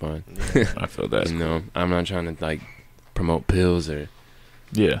to trip on. I feel that. You know, I'm not trying to like promote pills or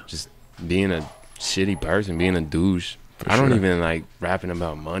just being a shitty person, being a douche. I don't even like rapping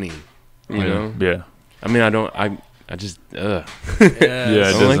about money. You know? Yeah. I mean, I just I don't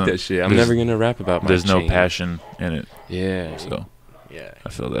like that shit. I'm never gonna rap about my There's no chain. passion in it. Yeah. So I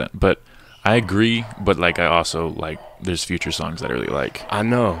feel that. But I agree, but like I also like there's Future songs that I really like. I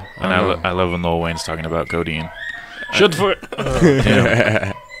know. And I love when Lil Wayne's talking about codeine. Shut the foot.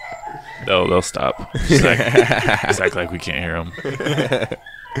 They'll stop. Just act like we can't hear them.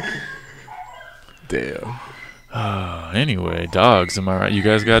 Damn. Anyway, dogs. Am I right? You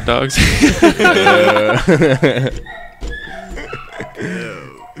guys got dogs? I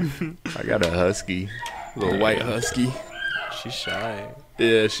got a husky, little white husky. She's shy.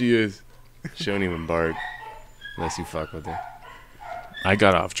 Yeah, she is. She don't even bark unless you fuck with her. I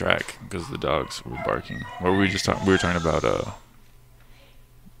got off track because the dogs were barking. What were we just talking? We were talking about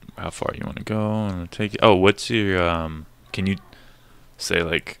how far you want to go and take it. Oh, what's your Can you say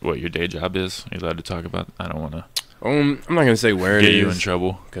like what your day job is? Are you allowed to talk about? I don't want to. I'm not gonna say where it get is. you in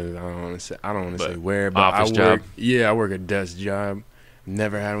trouble Because I don't want to say where. But office job. Yeah, I work a desk job.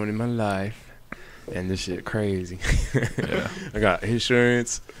 Never had one in my life, and this shit crazy. I got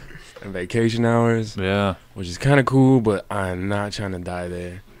insurance and vacation hours. Yeah, which is kind of cool, but I'm not trying to die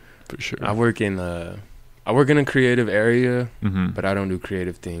there. For sure. I work in a creative area, but I don't do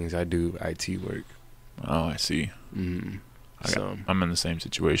creative things. I do IT work. Oh, I see. So I'm in the same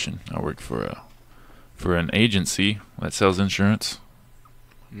situation. I work for an agency that sells insurance.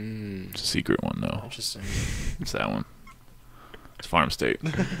 It's a secret one though. Interesting. It's that one. It's Farm State.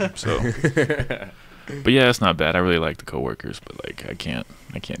 So, but yeah, it's not bad. I really like the coworkers, but like I can't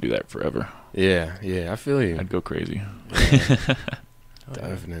do that forever. Yeah, I feel you. I'd go crazy. Yeah.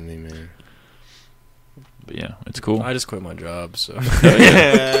 Definitely, man. But yeah, it's cool. I just quit my job, so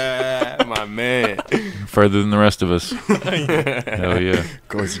my man. Further than the rest of us. Hell yeah.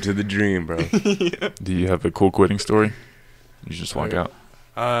 Closer to the dream, bro. Do you have a cool quitting story? You just walk out.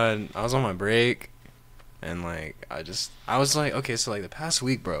 I was on my break, and like I was like, okay, so like the past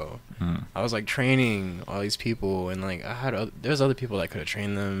week, bro, I was like training all these people, and like there's other people that could have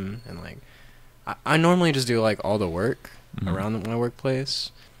trained them, and like I normally just do like all the work around my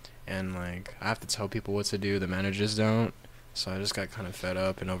workplace, and like I have to tell people what to do. The managers don't, so I just got kind of fed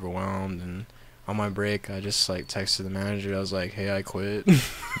up and overwhelmed. And on my break, I just like texted the manager. I was like, "Hey, I quit."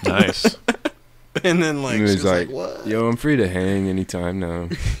 Nice. And then like she was like, "What? Yo, I'm free to hang anytime now."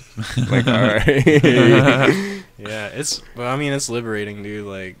 Like, all right. Yeah, but I mean, it's liberating, dude.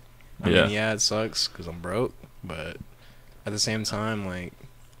 Like, I mean, yeah, it sucks because I'm broke, but at the same time, like,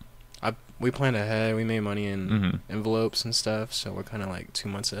 we planned ahead. We made money in envelopes and stuff, so we're kind of like 2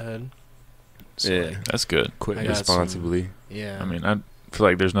 months ahead. So, yeah, like, that's good. Quit responsibly. Yeah. I mean, I feel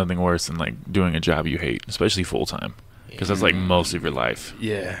like there's nothing worse than like doing a job you hate, especially full time, because that's like most of your life.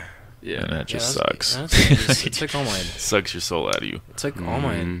 Yeah. Yeah. And that just sucks. It took all my sucks your soul out of you. It took all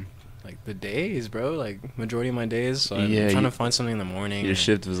my like the days, bro. Like majority of my days. So I'm trying to find something in the morning. Your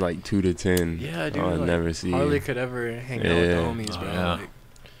shift was like 2 to 10. Yeah, dude. I'll never see. Hardly could ever hang out with the homies, bro. Yeah. Like,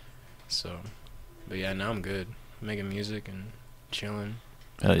 so, but yeah, now I'm good. Making music and chilling.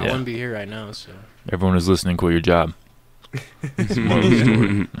 Hell I yeah. wouldn't be here right now. So Everyone who's listening, quit your job.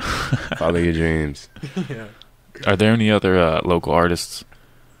 Follow your dreams. yeah. Are there any other local artists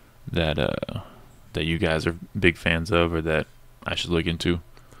that that you guys are big fans of, or that I should look into?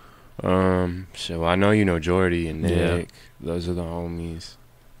 Shit, well, I know you know Jordy and Nick. Yeah. Those are the homies.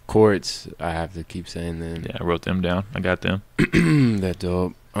 Courts, I have to keep saying them. Yeah, I wrote them down. I got them. That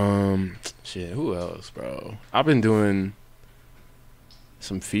dope. Shit, who else, bro? I've been doing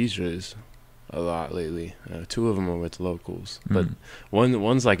some features a lot lately. 2 of them are with locals, but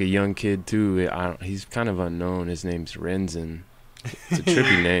one's like a young kid too. He's kind of unknown. His name's Renzin. It's a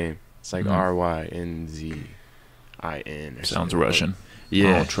trippy name. It's like Rynzin. Sounds Russian. I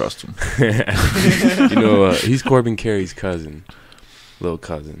Yeah, don't trust him. you know, he's Corbin Carey's cousin, little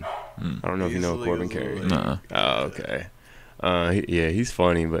cousin. I don't know if you know Corbin Carey. Nah. Oh, okay. He's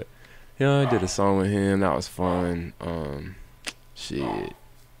funny, but I did a song with him. That was fun. Shit,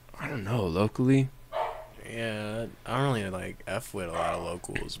 I don't know. Locally, Yeah, I don't really like F with a lot of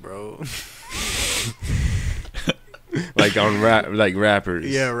locals, bro. like on like rappers.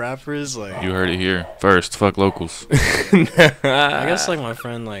 Yeah, rappers like. You heard it here first. Fuck locals. I guess like my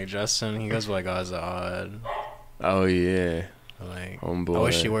friend like Justin, he goes by God's Odd. Oh yeah. Like, Homeboy. I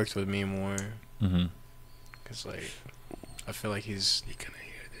wish he worked with me more, Mm-hmm. cause like, I feel like he's gonna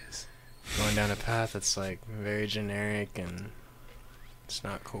hear this. going down a path that's like very generic and it's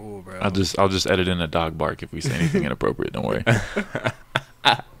not cool, bro. I'll just edit in a dog bark if we say anything inappropriate. Don't worry.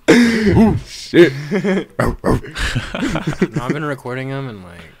 Shit. No, I've been recording him and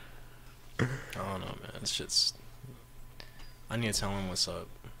like, I don't know, man. It's just, I need to tell him what's up.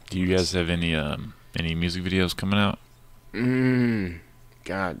 Do you guys have any music videos coming out?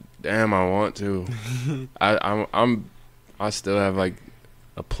 God damn, I want to. I still have like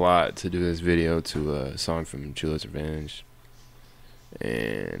a plot to do this video to a song from Chulo's Revenge,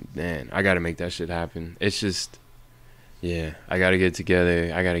 and man, I gotta make that shit happen. It's just, yeah, I gotta get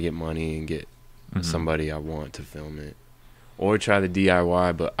together. I gotta get money and get somebody I want to film it, or try the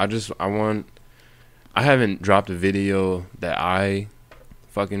DIY. But I haven't dropped a video that I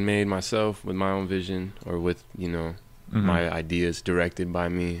fucking made myself with my own vision or with my ideas directed by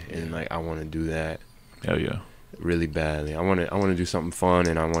me, and like I want to do that. Hell yeah. Really badly. I want to do something fun,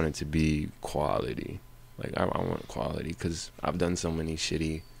 and I want it to be quality. Like I want quality, because I've done so many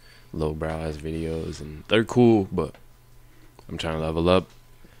shitty lowbrow ass videos, and they're cool, but I'm trying to level up.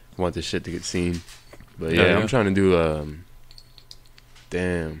 I want this shit to get seen. But yeah, I'm trying to do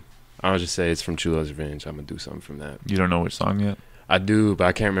damn, I'll just say it's from Chulo's Revenge. I'm gonna do something from that. You don't know which song yet? I do, but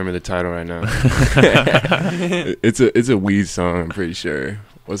I can't remember the title right now. It's a weed song, I'm pretty sure.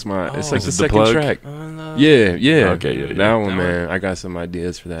 It's like Is the it The second Plug? track. No. Yeah. Okay, yeah. That one, That man. I got some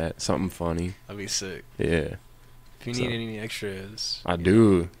ideas for that. Something funny. That'd be sick. Yeah, If you need any extras, I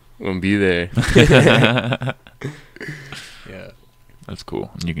do. I'm gonna be there. yeah. That's cool.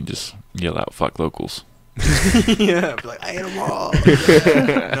 And you can just yell out "fuck locals." Yeah, be like I hate them all.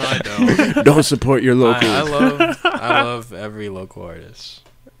 No, I don't. Don't support your local. I love every local artist.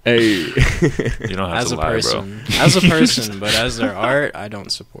 Hey, You don't have As to a lie, person, as a person, but as their art, I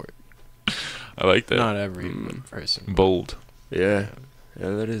don't support. bro. I like that. Not every person. Bold. yeah,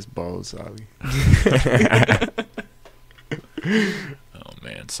 that is bold, Sabi. Oh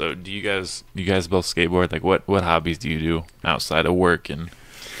man. So do you guys both skateboard? Like what hobbies do you do outside of work and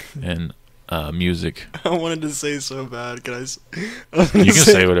music? I wanted to say so bad. Can I? You can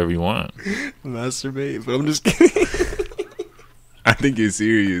say whatever you want. Masturbate, but I'm just kidding. I think you're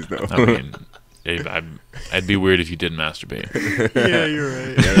serious though. I mean, I'd be weird if you didn't masturbate. Yeah, you're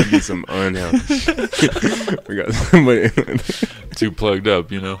right. Gotta be some unhealthy shit. We got somebody. Too plugged up,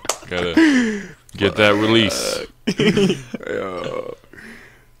 Gotta get that release. Yo.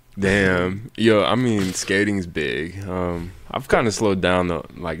 Damn. Yo, I mean, skating's big. I've kind of slowed down though,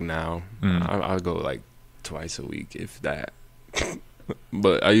 like now. I'll go like twice a week, if that.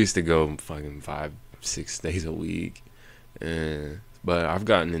 But I used to go fucking 5-6 days a week. But I've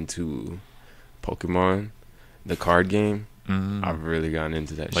gotten into Pokemon, the card game. I've really gotten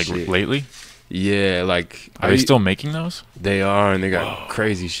into that Like shit. lately? Yeah, like Are they still making those? They are, and they got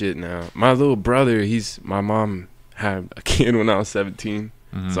crazy shit now. My little brother, my mom had a kid when I was 17,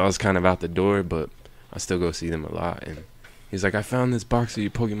 so I was kind of out the door, but I still go see them a lot. And he's like, I found this box of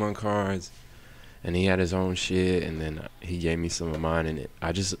your Pokemon cards, and he had his own shit, and then he gave me some of mine. And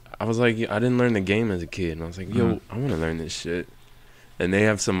I was like, I didn't learn the game as a kid, and I was like, yo, I want to learn this shit. And they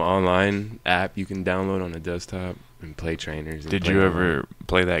have some online app you can download on the desktop and play trainers. Did you ever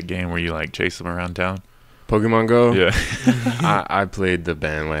play that game where you like chase them around town? Pokemon Go? Yeah. I played the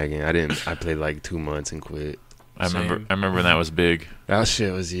bandwagon. I played like 2 months and quit. I remember. Same. I remember when that was big. That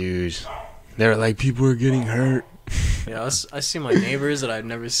shit was huge. They were like, people are getting hurt. Yeah, I see my neighbors that I'd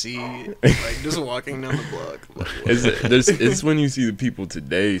never see, like, just walking down the block. Like, It's when you see the people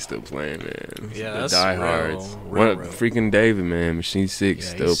today still playing, man. Yeah, the that's diehards. real. Freaking David, man. Machine 6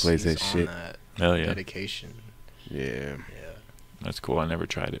 yeah, still plays that he's shit. on that Hell yeah, dedication. Yeah. Yeah. that's cool. I never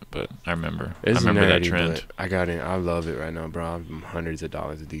tried it, but I remember. It's I remember that nerdy, trend. but I got it. I love it right now, bro. I'm hundreds of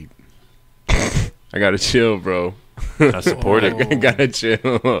dollars deep. I gotta chill, bro. I support it. Oh. Gotta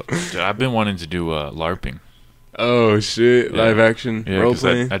chill. Dude, I've been wanting to do LARPing. Oh shit! Yeah. Live action Yeah, role 'cause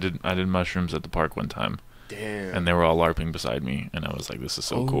playing. I did mushrooms at the park one time, Damn. and they were all LARPing beside me, and I was like, "This is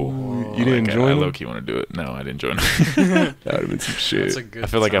so cool." You didn't Like, join I them? low key want to do it. No, I didn't join. That would have been some shit. That's a good I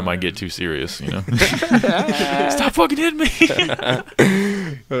feel like I time. might get too serious, you know. Stop fucking hitting me.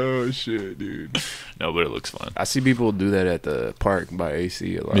 Oh shit, dude. No, but it looks fun. I see people do that at the park by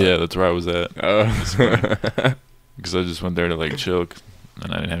AC a lot. Yeah, that's where I was at Oh. because I just went there to like chill,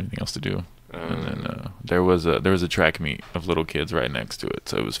 and I didn't have anything else to do. And then there was a track meet of little kids right next to it,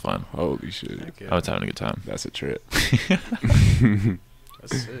 so it was fun. Holy shit. Heck yeah. I was having a good time. That's a trip.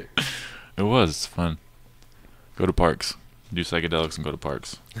 That's sick. It was it's fun. Go to parks, do psychedelics, and go to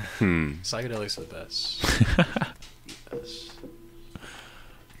parks. Psychedelics are the best. Yes.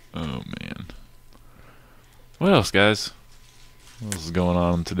 Oh man. What else, guys? What else is going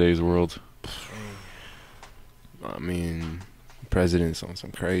on in today's world? I mean, president's on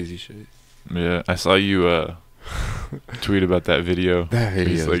some crazy shit. Yeah, I saw you tweet about that video. That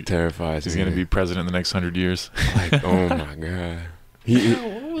He's video like, terrifies He's me. gonna be president in the next 100 years. like, oh my god. He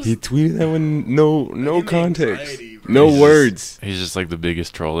tweeted that with no context, no He's words, He's just like the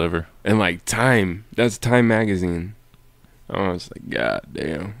biggest troll ever. and like Time. That's Time magazine. I was like, god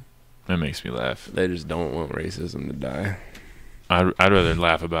damn. It makes me laugh. They just don't want racism to die. I'd rather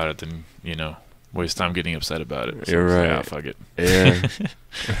laugh about it than waste time getting upset about it. So You're it's like, right. "Ah, fuck it.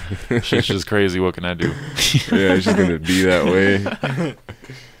 Yeah. Shit's just crazy. What can I do?" Yeah, it's just gonna be that way.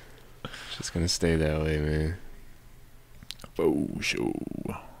 It's just gonna stay that way, man. Oh, show.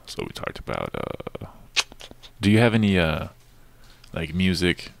 So we talked about. Do you have any like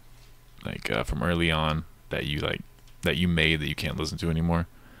music, like from early on that you made that you can't listen to anymore?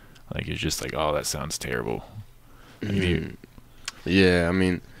 Like it's just like, oh, that sounds terrible. Like, do you- Yeah, I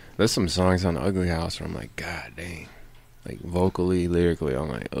mean, there's some songs on Ugly House where I'm like, god dang. Like vocally, lyrically, I'm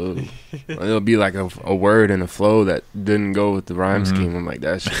like, oh. It'll be like a word and a flow that didn't go with the rhyme scheme. I'm like,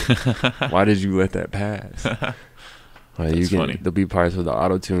 that shit. Why did you let that pass? Like, That's funny. There'll be parts where the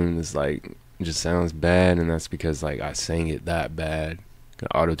auto tune is like just sounds bad, and that's because like I sang it that bad.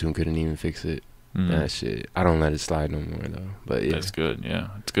 The auto tune couldn't even fix it. That shit. I don't let it slide no more though. But yeah, That's good. Yeah,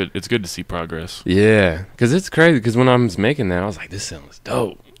 it's good. It's good to see progress. yeah, because it's crazy. Because when I was making that, I was like, this sounds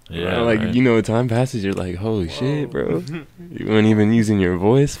dope. Yeah, like right. time passes, you're like, holy shit, bro. You weren't even using your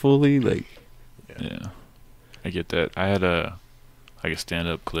voice fully, like. Yeah, I get that. I had a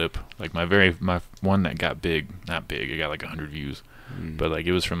stand-up clip, like my one that got big, not big. It got like 100 views, but like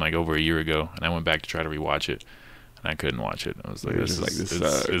it was from like over a year ago, and I went back to try to rewatch it, and I couldn't watch it. I was like, You're this just is like,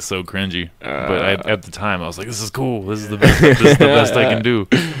 this sucks. it's so cringy. But at the time, I was like, this is cool. This is the best. This is the best I can do.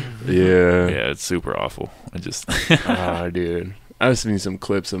 Yeah. Yeah, it's super awful. I just Ah, dude. I've seen some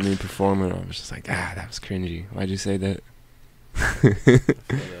clips of me performing. I was just like, that was cringy. Why'd you say that?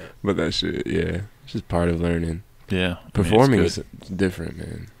 But that shit, yeah, it's just part of learning. yeah, I mean, it's Performing good. is different,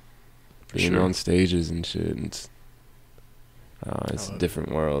 man. Being Sure. on stages and shit, it's a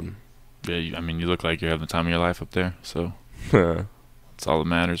different world. Yeah, I mean, you look like you're having the time of your life up there, so Yeah, that's all that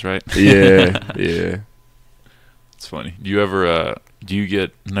matters, right? yeah. It's funny. Do you ever do you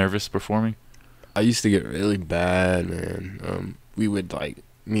get nervous performing? I used to get really bad, man. We would like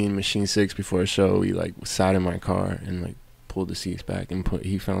me and Machine 6 before a show. We like sat in my car and like pulled the seats back and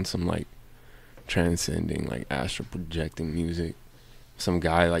he found some like transcending, like astral projecting music. Some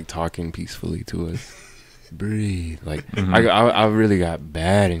guy like talking peacefully to us. Breathe. Like I really got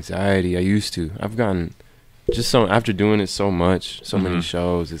bad anxiety. I used to. I've gotten just after doing it so much, so many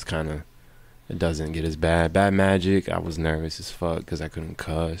shows. It's kind of it doesn't get as bad. Bad Magic. I was nervous as fuck because I couldn't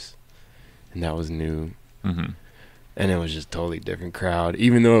cuss, and that was new. And it was just totally different crowd.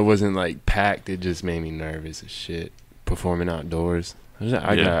 Even though it wasn't like packed, it just made me nervous as shit. Performing outdoors,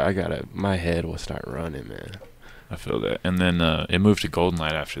 my head will start running, man. I feel that. And then it moved to Golden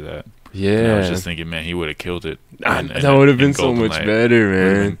Light after that. Yeah, And I was just thinking, man, he would have killed it. That would have been so much better,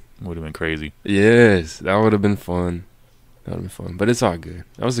 man. Would have been crazy. Yes, that would have been fun. That would have been fun. But it's all good.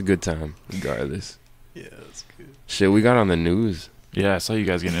 That was a good time, regardless. Yeah, that's good. Shit, we got on the news. Yeah, I saw you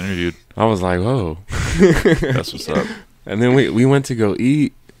guys getting interviewed. I was like, whoa. That's what's up. And then we went to go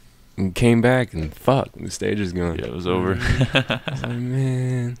eat. and came back and fuck, the stage is gone. Yeah, it was over. I was like,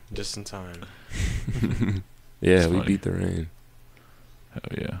 man. Just in time. Yeah, It's we funny. beat the rain. Hell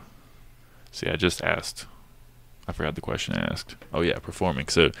yeah. See, I just asked. I forgot the question I asked. Oh yeah, performing.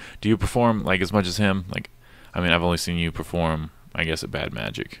 So, do you perform like as much as him? Like, I mean, I've only seen you perform, I guess, at Bad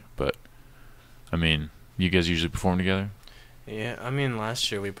Magic, but I mean, you guys usually perform together? Yeah, I mean,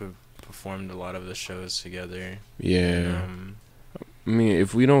 last year we performed a lot of the shows together. Yeah. Um, I mean,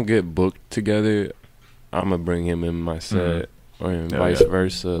 if we don't get booked together, I'm gonna bring him in my set, or Hell vice yeah.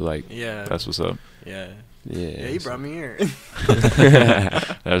 versa. Like, yeah. That's what's up. yeah. yeah. Yeah, he brought me here.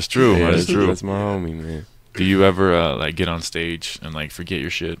 That's true. Yeah, That's true. That's my homie, man. Do you ever like get on stage and like forget your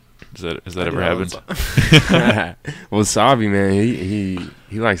shit? Has that ever happened? Well, SABII, man,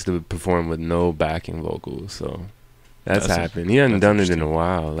 he likes to perform with no backing vocals, so that's happened. He hasn't done it in a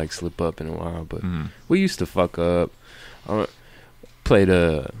while, like slip up in a while, but we used to fuck up. Played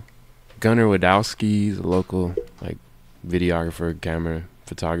Gunnar Wadowski's a local like videographer, camera,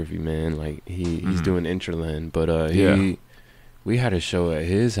 photography man. Like he's doing Interland, but we had a show at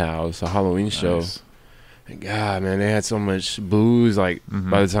his house, a Halloween show. Nice. And God, man, they had so much booze. Like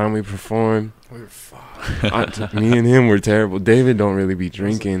by the time we performed, We were fucked. me and him were terrible. David don't really be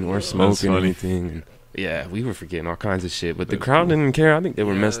drinking or smoking funny. anything. And yeah, we were forgetting all kinds of shit, but the That's crowd cool. didn't care. I think they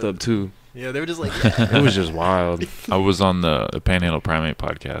were Yeah. messed up too. Yeah, they were just like, It was just wild. I was on the Panhandle Primate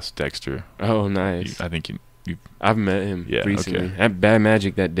podcast. Dexter. Oh, nice. I think you. I've met him Yeah, recently okay. at Bad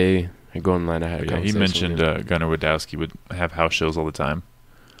Magic that day. I go online. I had a Yeah, he conversation mentioned with him. Gunnar Wadowski would have house shows all the time.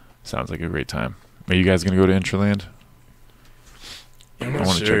 Sounds like a great time. Are you guys gonna go to Interland? I I'm want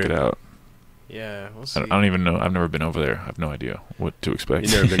not to sure. check it out. yeah, we'll I see. don't even know. I've never been over there. I have no idea what to expect.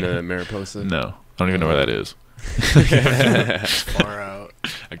 You never been to Mariposa? No, I don't even know where that is. Far out.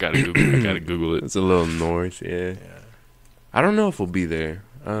 I gotta Google it. It's a little north. Yeah. Yeah. I don't know if we'll be there.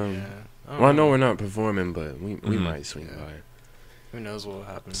 Yeah. Well, I know we're not performing, but we might swing Yeah. by. Who knows what will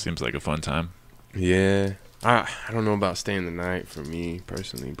happen? Seems like a fun time. Yeah. I don't know about staying the night for me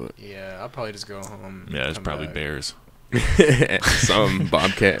personally, but Yeah, I'll probably just go home. Yeah, there's come probably back. bears. some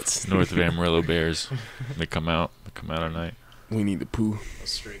bobcats. North of Amarillo bears. They come out. at night. We need the poo. Those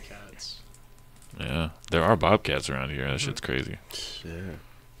stray cats. Yeah, there are bobcats around here. That shit's crazy. Yeah.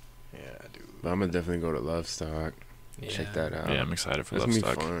 Yeah, dude. But I'm gonna definitely go to Lovestock. Check that out. Yeah, I'm excited for That's gonna be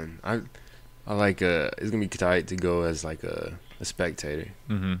Lovestock. fun. I like it's gonna be tight to go as like a spectator.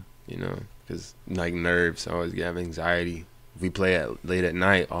 Mm-hmm. You know, because like nerves, I always have anxiety. If we play at late at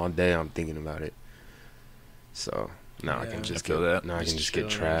night all day, I'm thinking about it. So now I Yeah. can just I feel get that. now I Just can just get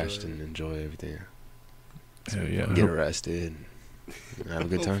chill and enjoy trashed it. and enjoy everything. Hell yeah. Get arrested. And have a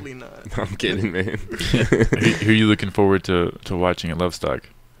good time. Hopefully not. I'm kidding, man. Who are you looking forward to watching at Lovestock?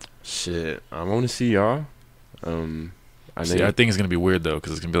 Shit, I want to see y'all. I See, I think it's gonna be weird though,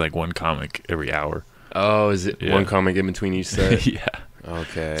 because it's gonna be like one comic every hour. Oh, is it Yeah. one comic in between each set? Yeah.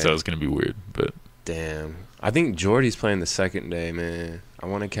 Okay. So it's gonna be weird, but Damn. I think Jordy's playing the second day, man. I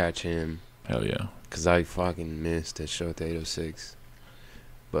want to catch him hell yeah. because I fucking missed that show at the 806.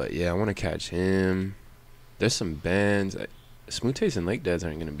 But yeah, I want to catch him. There's some bands. Smooth Taste and Lake Dads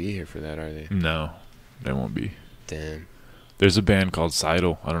aren't going to be here for that, are they? No, they won't be. Damn. There's a band called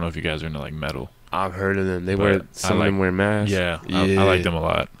SABII. I don't know if you guys are into like metal. I've heard of them. They But wear, I some of like- them wear masks. Yeah, I like them a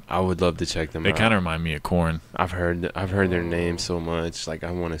lot. I would love to check them They out. kind of remind me of Korn. I've heard their name so much. Like,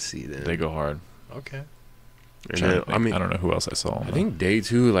 I want to see them. They go hard. Okay. And Trying to then, think. I mean, I don't know who else I saw. I think Day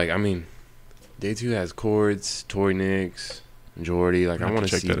 2, like, I mean, Day 2 has Chords, Tory Nix, Jordy. Like, I I have want to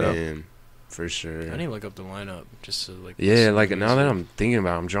to check see that out. them for sure. I need to look up the lineup just to like. Yeah, see like who's now that there. I'm thinking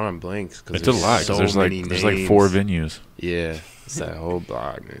about it, I'm drawing blanks. Cause it's a there's lot. 'cause so there's many like 4 names. venues. Yeah, it's that whole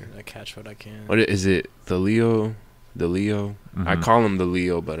block, man. I catch what I can. What is it? The Leo? I Mhm. call him the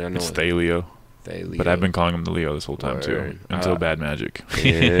Leo, but I know It's Thaleo. they Leo. But I've been calling him the Leo this whole time too, Word. until Bad Magic.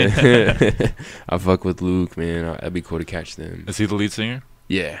 Yeah. I fuck with Luke, man. That'd be cool to catch them. Is he the lead singer?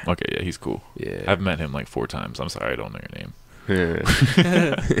 Yeah, Okay, yeah, he's cool. yeah. I've met him like 4 times. I'm sorry, I don't know your name.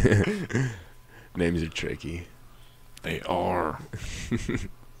 Names are tricky. They are.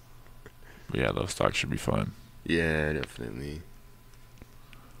 Yeah, Lovestock should be fun. Yeah, definitely.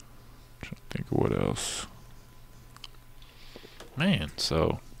 Trying to think of what else. Man,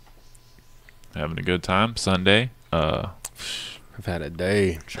 so having a good time Sunday. I've had a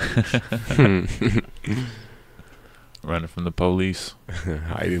day. Running from the police.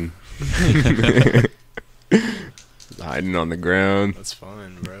 Hiding. Hiding on the ground. That's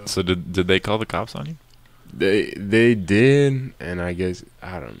fun, bro. So did they call the cops on you? They did, and I guess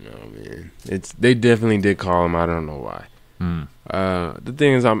I don't know, man. They definitely did call him. I don't know why. Hmm. The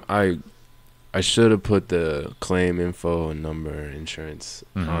thing is, I should have put the claim info and number insurance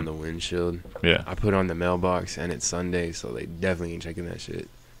on the windshield. Yeah. I put it on the mailbox, and it's Sunday, so they definitely ain't checking that shit.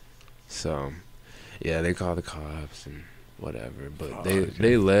 So, yeah, they called the cops and whatever, but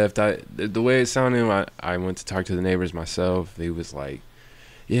they left. The way it sounded, I went to talk to the neighbors myself. They was like,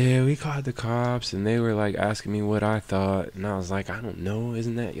 yeah, we called the cops, and they were like asking me what I thought, and I was like, I don't know,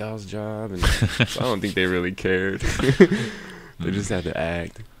 isn't that y'all's job? And so I don't think they really cared. They just had to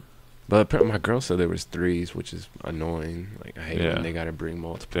act. But my girl said there was 3s, which is annoying. Like, I hate when they gotta bring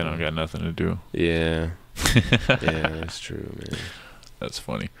multiple. They don't got nothing to do. Yeah. Yeah, that's true, man. That's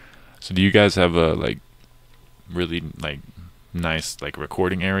funny. So do you guys have a like really like nice like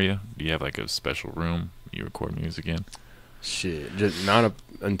recording area? Do you have like a special room you record music in? Shit, just not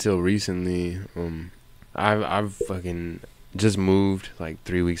until recently. I've fucking just moved like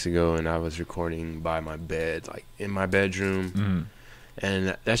 3 weeks ago, and I was recording by my bed, like in my bedroom,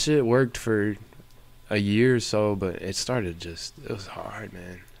 and that shit worked for a year or so. But it was hard,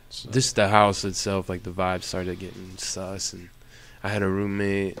 man. Just the house itself, like the vibe started getting sus, and I had a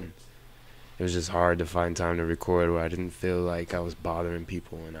roommate, and it was just hard to find time to record where I didn't feel like I was bothering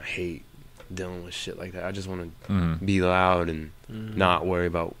people, and I hate dealing with shit like that. I just want to be loud and not worry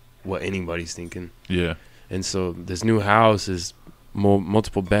about what anybody's thinking. Yeah. And so this new house is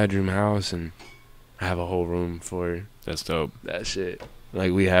multiple bedroom house, and I have a whole room for That's dope. that shit.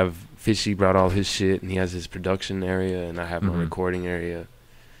 Like, we have Fishy brought all his shit, and he has his production area, and I have my recording area,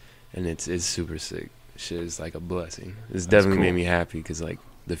 and it's super sick. Shit is like a blessing. It's definitely made me happy, because like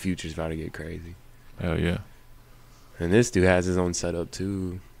the future's about to get crazy. Hell yeah. And this dude has his own setup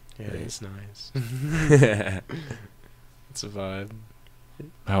too. Yeah, it's nice. It's a vibe.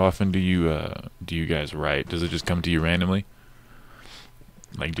 How often do you guys write? Does it just come to you randomly?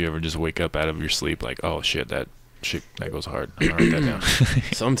 Like, do you ever just wake up out of your sleep like, oh shit, that goes hard, I'm gonna write that down?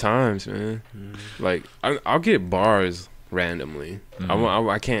 Sometimes, man. Like, I'll get bars randomly.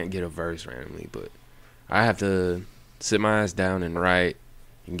 I can't get a verse randomly, but I have to sit my ass down and write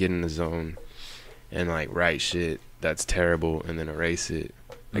and get in the zone and like write shit that's terrible and then erase it.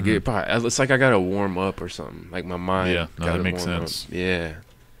 Like, it's like I gotta warm up or something. Like, my mind. Yeah, no, that makes sense. Yeah,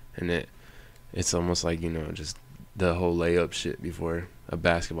 and it's almost like, just the whole layup shit before a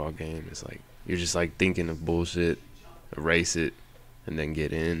basketball game. It's like you're just like thinking of bullshit, erase it, and then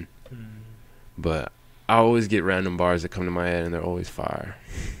get in. But I always get random bars that come to my head, and they're always fire.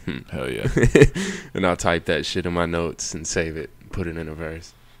 Hell yeah. And I'll type that shit in my notes and save it, put it in a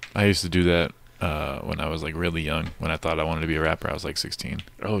verse. I used to do that when I was like really young. When I thought I wanted to be a rapper, I was like 16.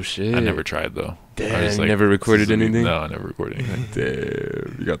 Oh shit! I never tried though. Damn, I was you like, never recorded anything? No, I never recorded anything.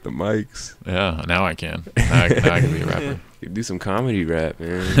 Damn, you got the mics. Yeah, now I can. Now I can be a rapper. You do some comedy rap,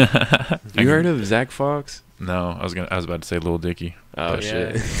 man. You heard of Zach Fox? No, I was about to say Lil Dicky. Oh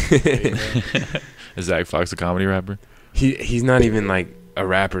yeah. shit! Is Zach Fox a comedy rapper? He's not even like a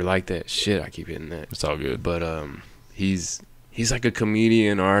rapper like that. Shit, I keep hitting that. It's all good. But he's like a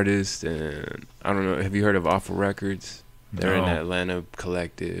comedian artist, and I don't know. Have you heard of Awful Records? They're in the Atlanta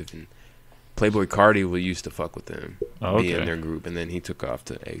collective, and Playboy Cardi used to fuck with them, be in their group, and then he took off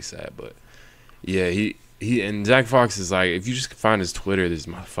to ASAP. But yeah, he and Zach Fox is like, if you just find his Twitter, this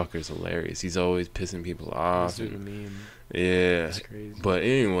motherfucker is hilarious. He's always pissing people off. He's doing a meme. Yeah, That's crazy. But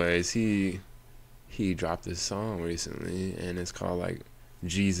anyways, he dropped this song recently, and it's called like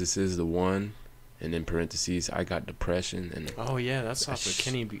Jesus is the One, and in parentheses, I got depression. And oh yeah, that's off of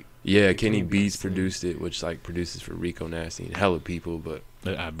Kenny Beats. Yeah, Kenny Beats produced it, which like produces for Rico Nasty and hella people. But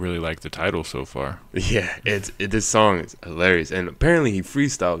I really like the title so far. yeah, this song is hilarious, and apparently he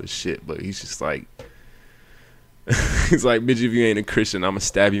freestyled his shit, but he's just like. He's like, bitch, if you ain't a Christian, I'ma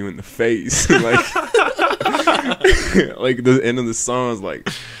stab you in the face. Like, like the end of the song is like,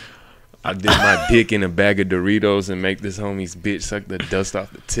 I dip my dick in a bag of Doritos and make this homie's bitch suck the dust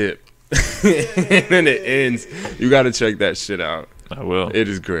off the tip. And then it ends. You gotta check that shit out. I will. It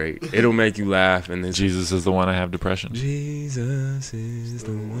is great. It'll make you laugh. And then Jesus is the one I have depression. Jesus is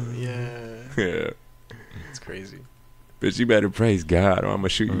the one. Yeah. It's crazy. Bitch, you better praise God or I'm gonna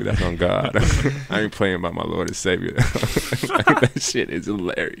shoot you. That's on God. I ain't playing by my Lord and Savior. Like, that shit is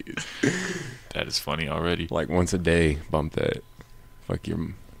hilarious. That is funny already. Like, once a day, bump that.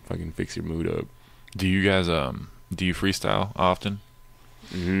 Fucking fix your mood up. Do you guys do you freestyle often?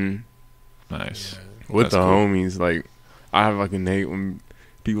 Mm-hmm. Nice. Yeah. With That's the cool. homies, like, I fucking hate when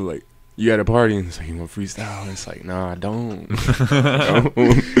people like, you at a party and it's like, you want freestyle? And it's like, nah, I don't.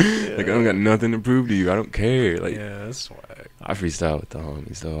 Like, I don't got nothing to prove to you. I don't care. Like, Yeah, that's swag. I freestyle with the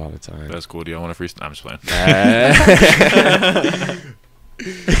homies though all the time. That's cool. Do y'all want to freestyle? I'm just playing.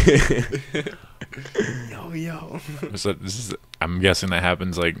 Yo. So this is. I'm guessing that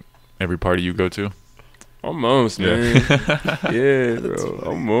happens like every party you go to? Almost, man. Yeah, bro.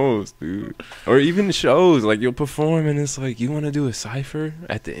 Almost, dude. Or even the shows, like you'll perform and it's like, you want to do a cipher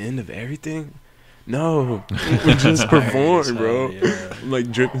at the end of everything? No, we just perform, bro. Yeah. I'm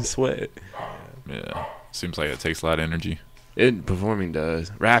like dripping sweat. Yeah. Seems like it takes a lot of energy. Performing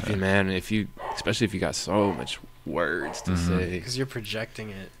does. Rapping, man. Especially if you got so much words to say, Because you're projecting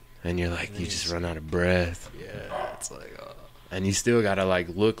it. and you're like, you just run out of breath, Yeah, it's like, and you still gotta like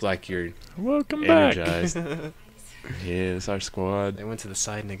look like you're Welcome back. energized. Yeah, it's our squad. they went to the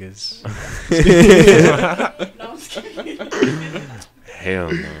side niggas.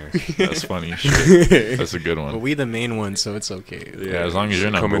 Hell no. That's funny. Shit. That's a good But one. we the main one, so it's okay. Yeah, as long as you're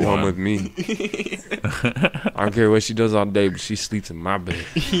number coming home one. with me. I don't care what she does all day, but she sleeps in my bed.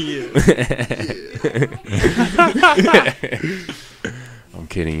 I'm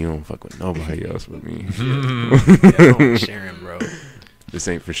kidding. You don't fuck with nobody else with me. Yeah, I'm sharing, bro. This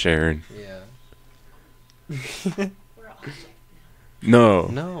ain't for sharing. Yeah. No.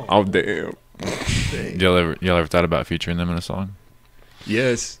 No. Oh damn. Y'all ever thought about featuring them in a song?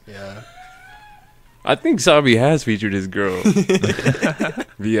 Yes. Yeah. I think SABII has featured his girl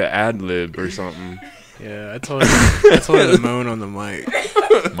via ad lib or something. Yeah, I told her to moan on the mic.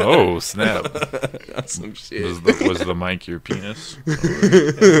 Oh snap! That's some shit. Was the mic your penis?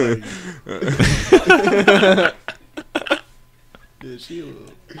 Yeah, she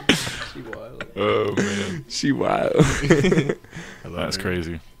wild. Oh man, She wild. that's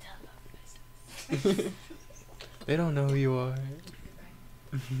crazy. They don't know who you are.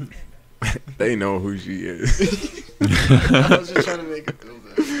 They know who she is. I was just trying to make it feel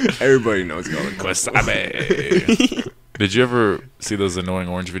better. Everybody knows y'all. Wasabi. Did you ever see those annoying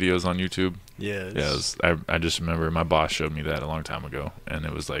orange videos on YouTube? Yes. Yeah, I just remember my boss showed me that a long time ago, and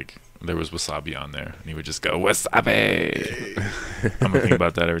it was like there was wasabi on there, and he would just go wasabi. I'm gonna think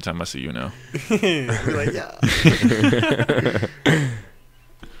about that every time I see you now. We're like, yeah.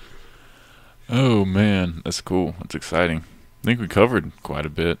 Oh man, that's cool. That's exciting. I think we covered quite a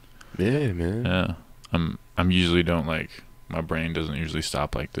bit. Yeah, man. Yeah, I'm usually don't like my brain doesn't usually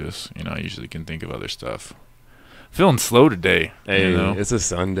stop like this. You know, I usually can think of other stuff. Feeling slow today. Hey, you know? it's a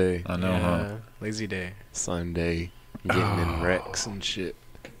Sunday. I know, huh? Lazy day. Sunday. Getting in wrecks and shit.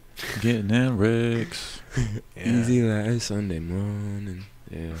 Getting in wrecks. Yeah. Easy like Sunday morning.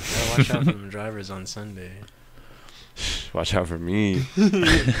 Yeah. Gotta watch out for them drivers on Sunday. Watch out for me.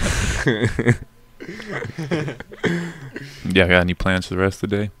 Yeah, got any plans for the rest of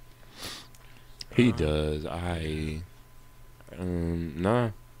the day? He does. Nah.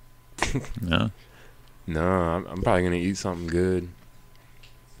 No. No, I'm probably gonna eat something good.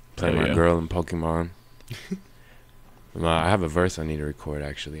 Play Oh, my yeah. girl in Pokemon. I have a verse I need to record.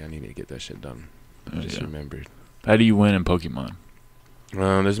 Actually, I need to get that shit done. I Oh, just yeah. remembered. How do you win in Pokemon?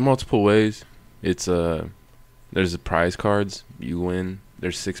 There's multiple ways. It's there's the prize cards. You win.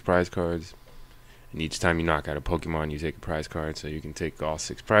 There's 6 prize cards, and each time you knock out a Pokemon, you take a prize card. So you can take all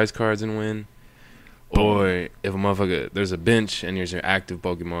 6 prize cards and win. Or if a motherfucker, there's a bench and there's your active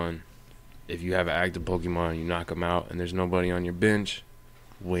Pokemon. If you have an active Pokemon, you knock them out, and there's nobody on your bench,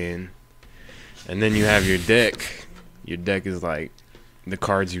 win. And then you have your deck. Your deck is like the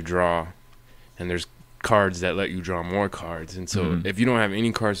cards you draw, and there's cards that let you draw more cards. And so if you don't have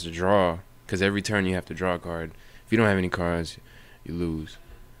any cards to draw, because every turn you have to draw a card, if you don't have any cards, you lose.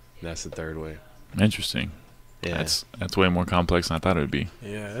 That's the third way. Interesting. Yeah. That's way more complex than I thought it would be.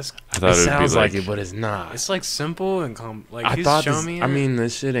 Yeah, I It thought it would sounds be like it, but it's not. it's like simple and like I he's thought showing this, me. I it. mean,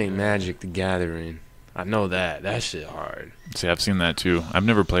 this shit ain't Magic the Gathering. I know that. That shit hard. See, I've seen that too. I've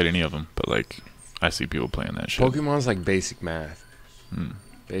never played any of them, but like I see people playing that shit. Pokemon's like basic math. Hmm.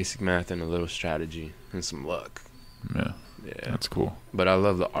 Basic math and a little strategy and some luck. Yeah, Yeah. that's cool. But I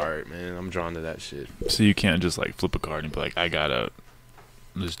love the art, man. I'm drawn to that shit. So you can't just like flip a card and be like, I got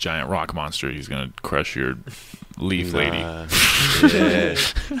this giant rock monster. He's gonna crush your leaf lady. Nah. Yeah.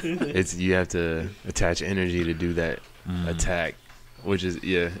 It's you have to attach energy to do that attack, which is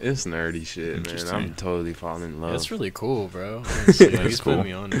it's nerdy shit, man. Interesting. I'm totally falling in love. It's really cool, bro. Honestly, That's he's cool. putting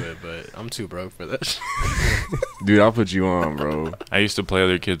me onto it, but I'm too broke for that. Dude, I'll put you on, bro. I used to play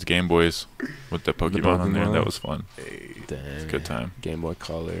other kids' Game Boys with the Pokemon on there. Pokemon? That was fun. Damn, Good time. Game Boy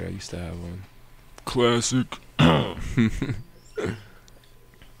Color. I used to have one. Classic.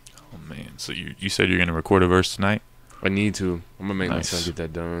 Oh man. So you said you're gonna record a verse tonight? I need to. I'm gonna make Nice. myself get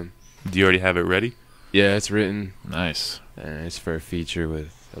that done. Do you already have it ready? Yeah, it's written. Nice. And it's for a feature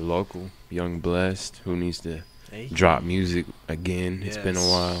with a local, Young Blessed, who needs to Hey. drop music again. It's been a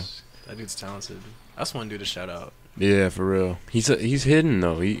while. That dude's talented. I just want to do the shout out. Yeah, for real. He's hidden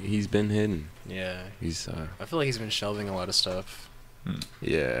though. He's been hidden. Yeah. He's I feel like he's been shelving a lot of stuff.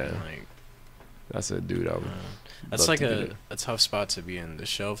 Yeah, Like, that's a dude I would. that's love like to get a tough spot to be in, to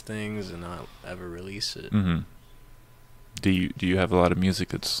shelf things and not ever release it. Mm-hmm. Do you have a lot of music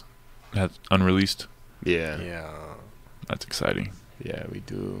that's unreleased? Yeah. Yeah. That's exciting. Yeah, we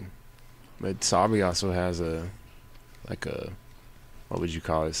do. But SABII also has a what would you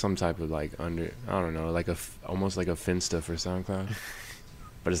call it? Some type of like I don't know, like almost like a Finsta for SoundCloud,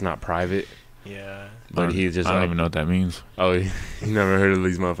 but it's not private. Yeah. But he just I don't even know what that means. Oh, you never heard of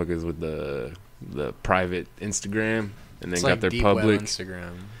these motherfuckers with the private Instagram and then It's got like their deep public. web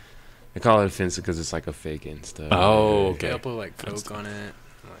Instagram. They call it Finsta because it's like a fake Insta. Oh, They okay. upload like coke on it,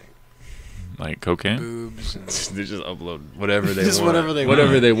 Like cocaine? boobs, and They just upload whatever they Just want. whatever they whatever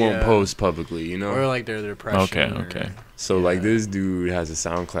want, they won't yeah. post publicly, you know. or like their depression. Okay. So like Yeah. this dude has a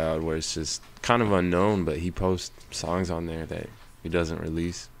SoundCloud where it's just kind of unknown, but he posts songs on there that he doesn't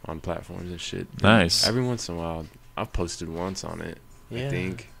release on platforms and shit. Nice. Every once in a while, I've posted once on it. Yeah. I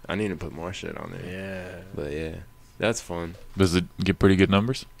think I need to put more shit on there. Yeah. But yeah, that's fun. Does it get pretty good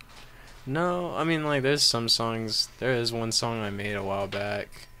numbers? No, I mean, like, there's some songs. There is one song I made a while back,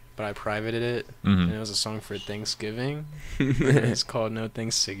 but I privated it, and it Mm-hmm. was a song for Thanksgiving. It's called No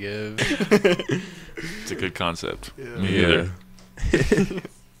Thanks to Give. It's a good concept. Yeah. Me either.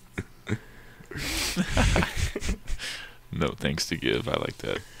 No thanks to give. I like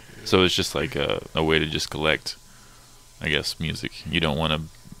that. So it's just like a way to just collect, I guess, music you don't want to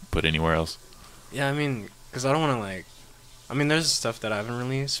put anywhere else. Yeah, I mean, because I don't want to, like, I mean, there's stuff that I haven't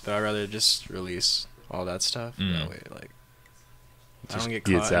released, but I'd rather just release all that stuff. Mm. That way, like, I Just don't get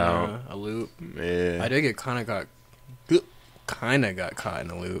gets caught out. in a loop. Yeah. I did get kind of got caught in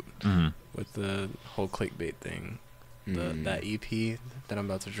a loop Mm-hmm. with the whole clickbait thing. Mm. That EP that I'm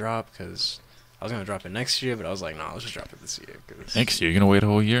about to drop, because I was gonna drop it next year, but I was like, nah, let's just drop it this year. Next year, you're gonna wait a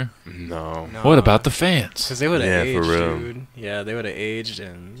whole year? No. What about the fans? Because they would have Yeah, aged, for real. dude. Yeah, they would have aged,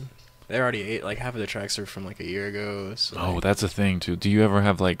 and they already ate. Like, half of the tracks are from like a year ago. So, Oh, like, that's a thing too. Do you ever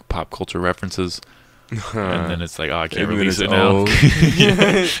have like pop culture references, and then it's like, oh, I can't And then release it's it now? old.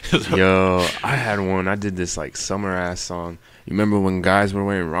 Yeah. Yo, I had one. I did this like summer ass song. You remember when guys were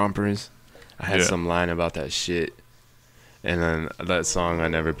wearing rompers? I had Yeah. some line about that shit, and then that song I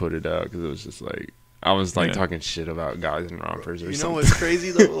never put it out because it was just like I was like Yeah. talking shit about guys in rompers or you know something. what's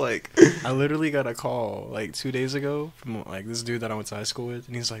crazy though? Like, I literally got a call like 2 days ago from like this dude that I went to high school with,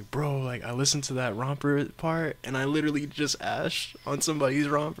 and he's like, "Bro, like I listened to that romper part, and I literally just ashed on somebody's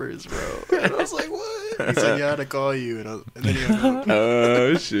rompers, bro." And I was like, "What?" He said, "Yeah, I had to call you," and then he hung up.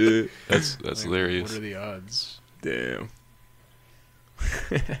 Oh shit! That's Like, hilarious. What are the odds? Damn,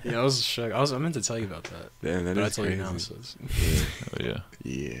 Yeah, I was shook. I meant to tell you about that, damn, that but I is told you crazy. now. So it's- Oh, yeah.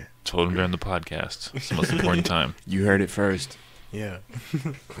 Yeah, Told him during the podcast. It's the most important time. you heard it first. yeah.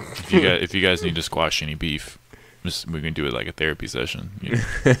 If you guys need to squash any beef, we can do it like a therapy session. You know?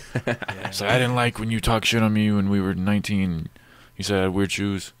 Yeah. So I didn't like when you talk shit on me when we were 19. You said I had weird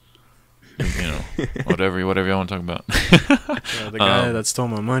shoes. You know, whatever y'all want to talk about. Yeah, the guy that stole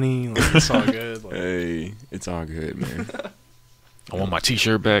my money, like, it's all good. Like, Hey, it's all good, man. I want my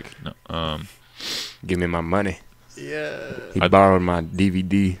T-shirt back. No, Give me my money. yeah. He borrowed my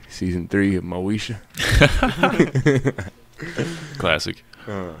DVD season 3 of Moesha. classic.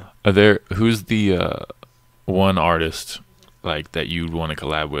 Who's the one artist like that you'd want to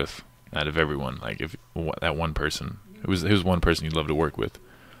collab with out of everyone? Like if that one person, who's one person you'd love to work with,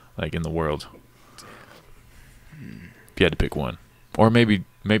 like in the world? If you had to pick one, or maybe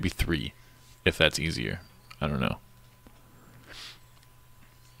 3, if that's easier. I don't know.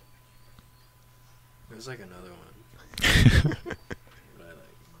 There's like another one. But I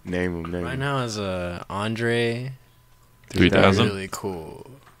like. Name him. Right now is Andre. 3000? Really cool.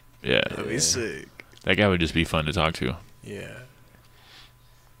 Yeah, That'd be sick. that guy would just be fun to talk to. Yeah.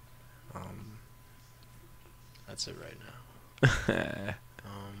 That's it right now.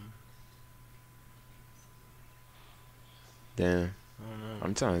 Damn. I don't know.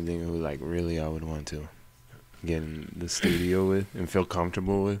 I'm trying to think of who like really I would want to get in the studio with and feel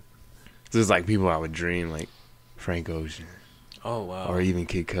comfortable with. There's like people I would dream like Frank Ocean Oh wow. or even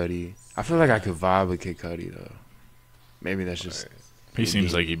Kid Cudi. I feel like I could vibe with Kid Cudi though. Maybe that's just He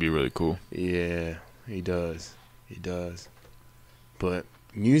seems like he'd be really cool. yeah. He does. He does. But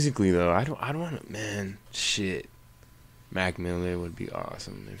musically though, I don't want to. Man, shit. Mac Miller would be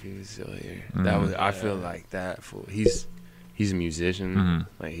awesome if he was still here. That Mhm. was. I feel like that. He's a musician. Mhm.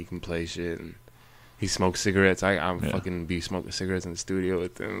 Like he can play shit and he smokes cigarettes. I'm Yeah. fucking be smoking cigarettes in the studio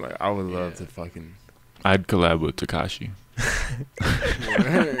with him. Like I would love Yeah. to fucking. I'd collab with Tekashi.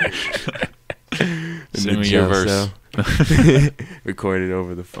 in Send the me your jail verse. cell. Record it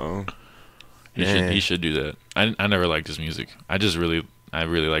over the phone. Man. He should do that. I never liked his music. I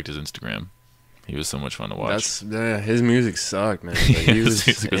really liked his Instagram. He was so much fun to watch. His music sucked, man. But he His was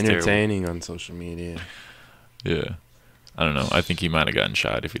music was entertaining on social media. Yeah. I don't know. I think he might have gotten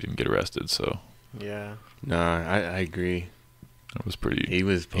shot if he didn't get arrested. So Yeah. Nah, I agree. that was pretty. He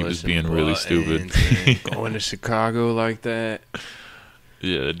was being really stupid. Going to Chicago like that.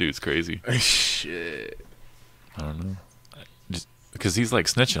 Yeah, that dude's crazy. Shit. I don't know. Just because he's like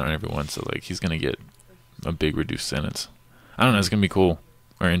snitching on everyone, so like he's gonna get a big reduced sentence. I don't know. It's gonna be cool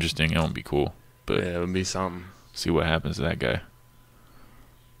or interesting. It won't be cool, but Yeah, it would be something. see what happens to that guy.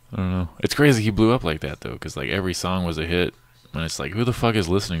 I don't know. It's crazy he blew up like that though, because like every song was a hit, and it's like, who the fuck is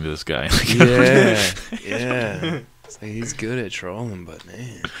listening to this guy? Yeah, yeah. It's like he's good at trolling, but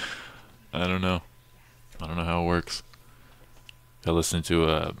man, I don't know. I don't know how it works. I listened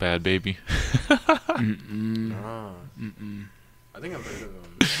to Bad Baby. Ah. I think I've heard of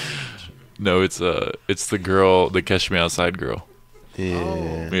him. No, it's the girl, the Catch Me Outside girl.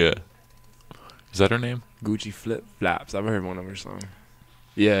 yeah. Yeah. Is that her name? Gucci flip flops. I've heard one of her songs.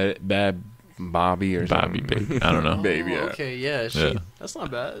 Yeah, Bad Bobby or Bobby something. Baby. I don't know. Baby. Yeah. Okay, yeah, Yeah. that's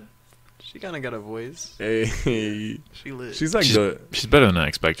not bad. She kind of got a voice. Hey, She lit. she's like She's better than I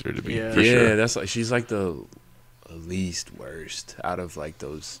expected her to be. Yeah. For sure. that's like she's like the least worst out of like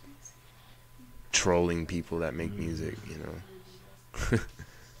those trolling people that make music. You know,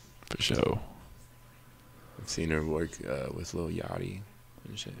 For sure. I've seen her work with Lil Yachty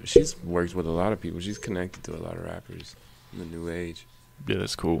and shit. She's worked with a lot of people. She's connected to a lot of rappers in the new age. Yeah,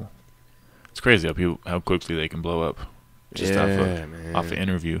 that's cool. It's crazy how quickly they can blow up just yeah, off man. an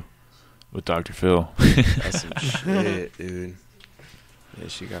interview with Dr. Phil. That's some shit, dude. Yeah,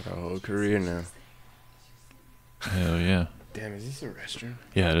 she got a whole career now. Hell yeah. Damn, is this a restroom?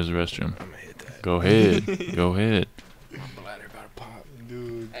 Yeah, it is a restroom. I'm gonna hit that. Go ahead. Go ahead. My bladder about to pop.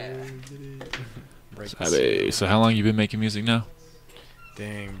 Dude, So how long you been making music now?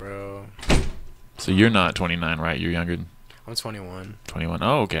 Dang, bro. So you're not 29, right? You're younger than I'm 21. 21.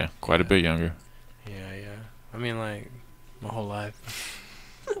 Oh, okay. Quite a bit younger. Yeah. I mean, like, my whole life.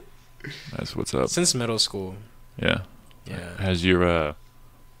 That's what's up. Since middle school. Yeah. Yeah. Has your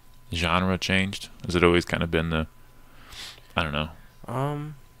genre changed? Has it always kind of been I don't know.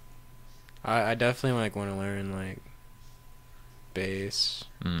 I definitely, like, want to learn, like, bass.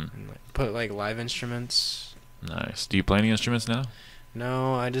 Mm, And, like, put, like, live instruments. nice. Do you play any instruments now?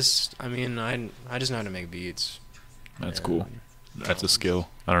 No, I just know how to make beats. That's And cool. That's a drums. skill.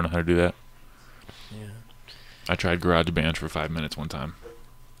 I don't know how to do that. Yeah. I tried GarageBand for 5 minutes one time,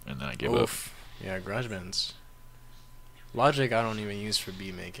 and then I gave up. Oof. Yeah, GarageBand's. Logic I don't even use for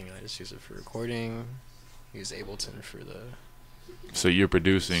beat making. I just use it for recording. Use Ableton for the. So you're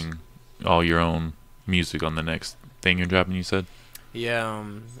producing all your own music on the next thing you're dropping, you said? Yeah,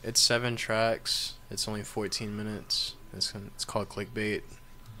 it's 7 tracks. It's only 14 minutes. It's called Clickbait.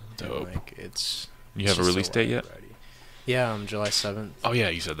 And, Dope. like it's. You it's have a just release date yet? variety. Yeah, July 7th. Oh, yeah,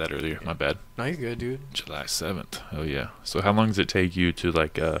 you said that earlier. My bad. No, you're good, dude. July 7th. Oh, yeah. So how long does it take you to,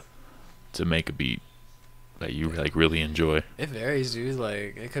 like, to make a beat that you, like, really enjoy? It varies, dude.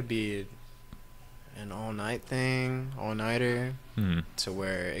 Like it could be an all-night thing, all-nighter, Mm. to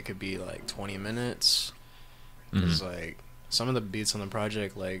where it could be like 20 minutes. Mhm. Cause like some of the beats on the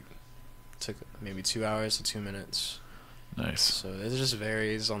project like took maybe 2 hours to 2 minutes. Nice. So it just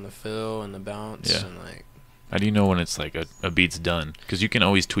varies on the feel and the bounce Yeah. and like. How do you know when it's, like, a beat's done? Because you can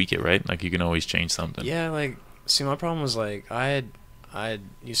always tweak it, right? Like, you can always change something. Yeah, like see, my problem was like I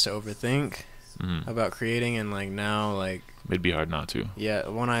used to overthink Mm. about creating, and like now like It'd be hard not to. yeah,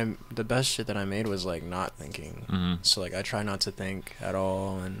 the best shit that I made was like not thinking. Mm. So like I try not to think at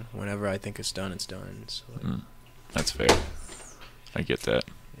all, and whenever I think it's done, it's done. So like, Mm. That's fair. I get that.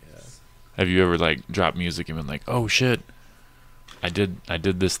 yeah. Have you ever, like, dropped music and been like, oh, shit, I did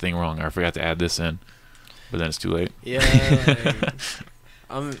this thing wrong, or I forgot to add this in, but then it's too late? Yeah,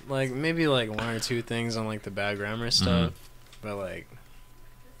 like, like maybe like 1 or 2 things on like the bad grammar stuff, but like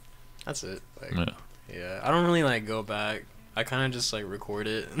that's it. Like Yeah. yeah, I don't really like go back. I kind of just like record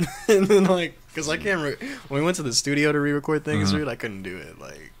it, and then like, cause I can't. When we went to the studio to re-record things, Mhm. dude, I couldn't do it.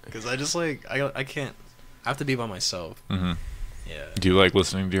 Like, cause I just like I can't. I have to be by myself. Hmm. Yeah. Do you like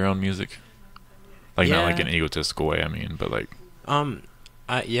listening to your own music? Like, not like Yeah. an egotistical way, I mean, but like, I mean,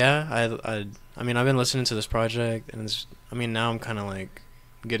 I've been listening to this project, and I mean, now I'm kind of like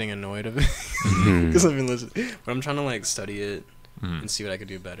getting annoyed of it because I've been listening, but I'm trying to like study it mm. and see what I could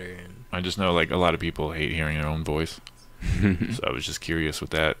do better. And I just know, like, a lot of people hate hearing their own voice, so I was just curious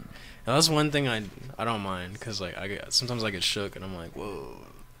with that. that's one thing I don't mind, because like sometimes I get shook and I'm like, whoa,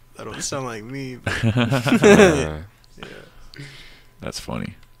 that don't sound like me. But, yeah. That's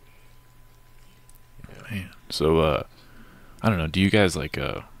funny. Man. So I don't know. Do you guys like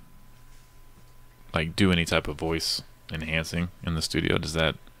do any type of voice enhancing in the studio? Does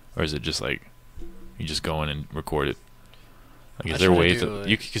that, or is it just like you just go in and record it? Like, is there ways that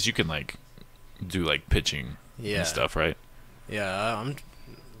you, because you can like do like pitching and stuff, right? Yeah,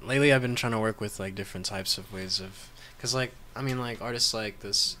 lately I've been trying to work with like different types of ways of, cause like I mean like artists like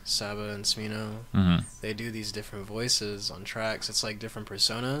this SABII and Smino, they do these different voices on tracks. It's like different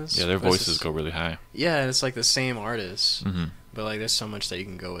personas. Yeah, their voices go really high. Yeah, and it's like the same artist, but like there's so much that you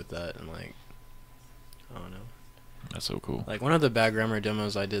can go with that, and like I don't know. That's so cool. Like one of the Bad Grammar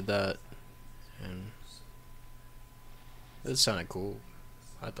demos, I did that, and it sounded cool,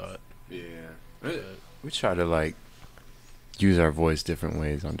 I thought. Yeah. We try to like use our voice different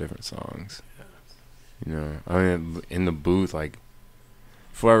ways on different songs. You know, I mean, in the booth, like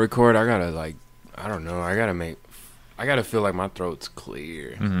before I record, I gotta like, I don't know, I gotta feel like my throat's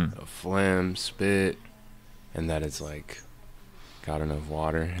clear, a phlegm, spit, and that it's like got enough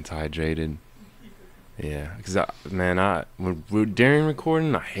water, it's hydrated. Yeah, because during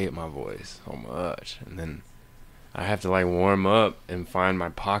recording, I hate my voice so much, and then I have to like warm up and find my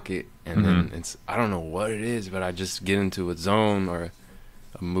pocket, and then I don't know what it is, but I just get into a zone or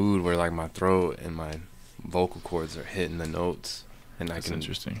a mood where like my throat and my vocal cords are hitting the notes, and That's I can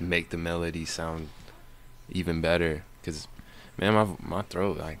interesting. make the melody sound even better. Because man, my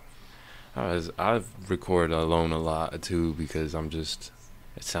throat, like I've recorded alone a lot too, because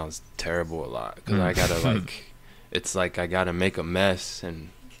it sounds terrible a lot, because I gotta like, it's like I gotta make a mess and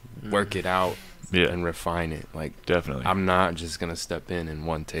work it out. Yeah. And refine it. Like, Definitely. I'm not just gonna step in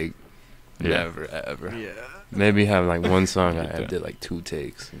one take. Yeah. Never ever. Yeah. Maybe have like one song I that. did like 2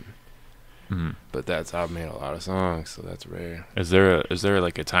 takes. But I've made a lot of songs, so that's rare. Is there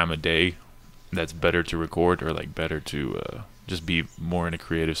like a time of day that's better to record, or like better to just be more in a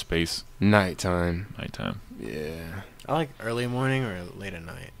creative space? Nighttime. Yeah. I like early morning or late at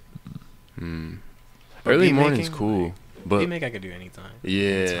night. But Early beat morning's making, cool. like, But beat make I could do anytime. yeah,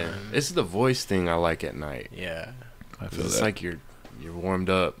 Anytime. it's the voice thing I like at night. Yeah. I feel It's that. like you're warmed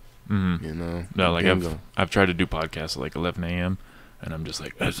up, you know. No, like Bingo. I've tried to do podcasts at like 11 a.m. and I'm just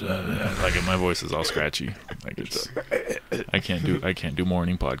like my voice is all scratchy. Like it's I can't do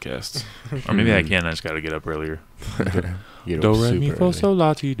morning podcasts. Or maybe I can. I just got to get up earlier. Get Do up re mi super fa early. sol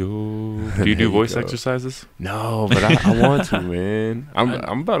la ti do. Do you do There you voice go. exercises? No, but I want to, man.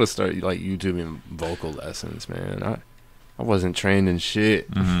 I'm about to start like YouTubing vocal lessons, man. I wasn't trained in shit,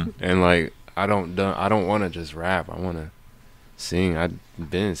 and like I don't want to just rap. I want to sing. I've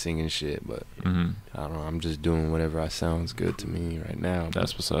been singing shit, but I don't know. I'm just doing whatever sounds good to me right now.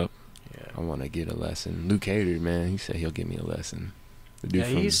 That's what's up. Yeah. I want to get a lesson. Luke Hader, man, he said he'll give me a lesson. The dude Yeah,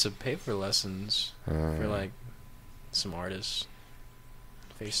 he from, used to pay for lessons for like some artists.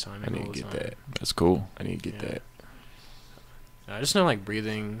 FaceTime. I need to get that. That's cool. I need to get that. I just know like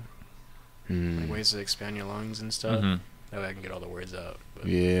breathing, Mm. like ways to expand your lungs and stuff. That way I can get all the words out. But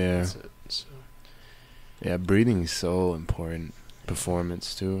Yeah. That's it. So. Yeah, breathing is so important.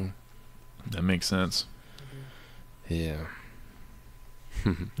 Performance too. That makes sense. Yeah.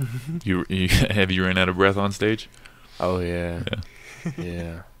 You have you ran out of breath on stage? Oh yeah.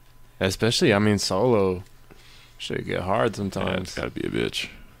 Yeah. Especially, I mean, solo should get hard Yeah, it's sometimes. gotta be a bitch.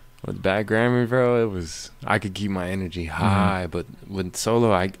 With Bad Grammar, bro, I could keep my energy high, but with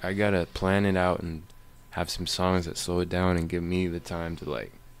solo, I gotta plan it out and have some songs that slow it down and give me the time to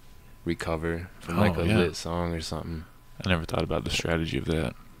like recover from like a lit song or something. I never thought about the strategy of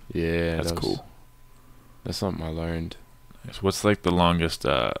that. Yeah, That's cool. That's something I learned. So what's like the longest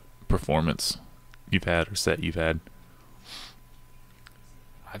performance you've had or set you've had?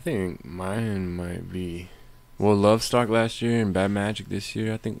 I think mine might be, well, Love Stock last year and Bad Magic this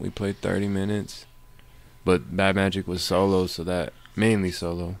year. I think we played 30 minutes, but Bad Magic was solo, so that mainly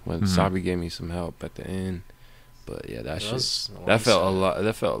solo. When SABII gave me some help at the end, but yeah, that felt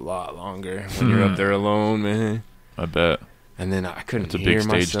a lot longer when you're up there alone, man. I bet. And then I couldn't It's a hear big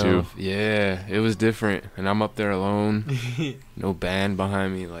stage, myself. too. Yeah, it was different, and I'm up there alone, no band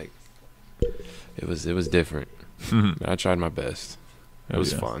behind me. Like it was different. I tried my best. It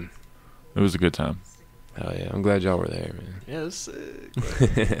was fun. It was a good time. Hell yeah, I'm glad y'all were there, man. Yeah, that's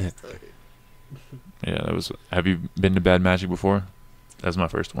sick. Yeah, that was. Have you been to Bad Magic before? That's my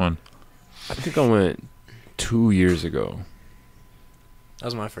first one. I think I went 2 years ago. That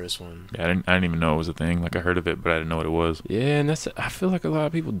was my first one. Yeah, I didn't even know it was a thing. Like I heard of it, but I didn't know what it was. Yeah, and I feel like a lot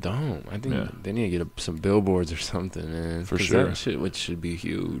of people don't. I think they need to get some billboards or something, man. For 'Cause sure. that shit which should be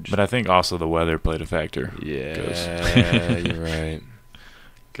huge. But I think also the weather played a factor. Yeah, you're right.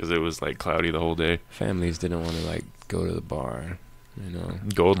 Because it was like cloudy the whole day. Families didn't want to like go to the bar, you know.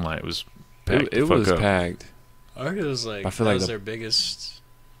 Golden Light was packed. It was packed. I heard it was like, I feel that like was the their biggest.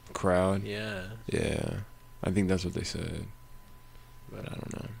 crowd. Yeah. Yeah, I think that's what they said, but I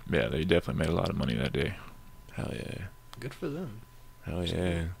don't know. Yeah, they definitely made a lot of money that day. Hell yeah. Good for them. Hell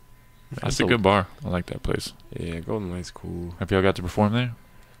yeah. That's a good bar. I like that place. Yeah, Golden Light's cool. Have y'all got to perform there?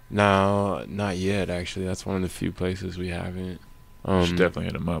 No, not yet. Actually, that's one of the few places we haven't. Should definitely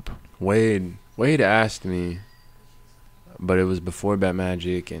hit them up. Wade asked me, but it was before Bet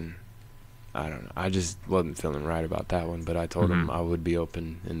Magic, and I don't know. I just wasn't feeling right about that one. But I told him I would be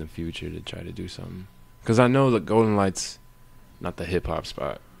open in the future to try to do something, because I know that Golden Light's not the hip hop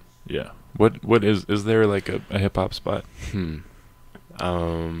spot. Yeah. What is there like a hip hop spot?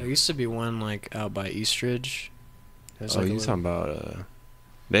 There used to be one like out by Eastridge. There's, Oh, like, a you little- talking about?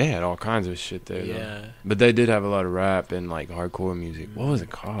 They had all kinds of shit there. Yeah. Though. But they did have a lot of rap and like hardcore music. What was it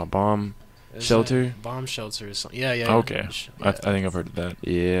called? Bomb There's Shelter? a Bomb Shelter or something. Yeah, yeah. Okay. Yeah. I think I've heard of that.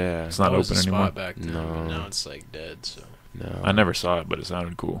 Yeah. It's not That was open a spot anymore. back then. No. Now it's like dead. So. No. I never saw it, but it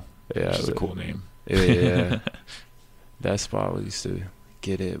sounded cool. Yeah, It's a cool name. Yeah. That spot we used to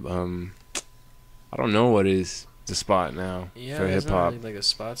get it. I don't know what is the spot now Yeah, for it's hip hop. not really like a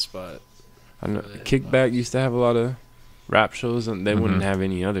spot. I know for the Kickback used to have a lot of rap shows, and they wouldn't Mhm. have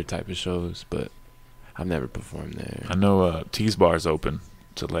any other type of shows. But I've never performed there. I know Tease Bar's open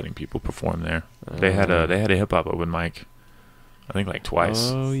to letting people perform there. They had a hip hop open mic, I think like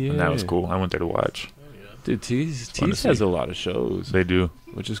twice. Oh yeah, And that was cool. I went there to watch. Oh, yeah. Dude, Tease fun to has see. a lot of shows, They do.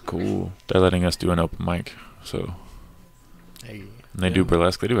 which is cool. They're letting us do an open mic. So Hey. and they do Yeah.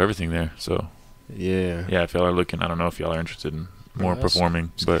 burlesque. They do everything there. So Yeah. yeah, if y'all are looking, I don't know if y'all are interested in more Burlesque?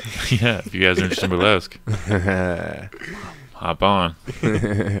 performing, but yeah, if you guys are interested in burlesque, hop on.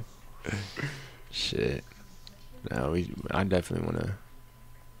 Shit. No, I definitely want to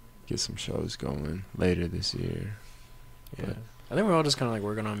get some shows going later this year. Yeah. I think we're all just kind of like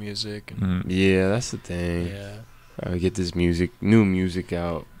working on music. And, Mhm. Yeah, that's the thing. yeah. Get this new music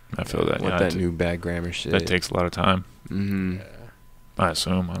out. I feel that. Want Yeah, that new bad grammar shit. that takes a lot of time. Mm-hmm. Yeah. I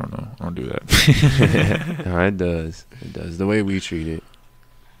assume. I don't know. I don't do that. No, it does. It does. The way we treat it,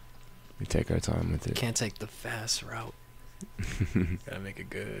 we take our time with it. Can't take the fast route. Gotta make it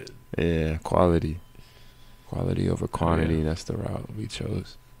good. Yeah, quality over quantity. yeah. That's the route we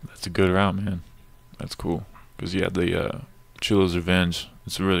chose. That's a good route, man. That's cool. Because yeah, the Chulo's Revenge.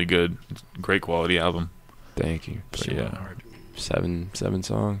 It's a really good, great quality album. Thank you. But Shit yeah, went hard. Seven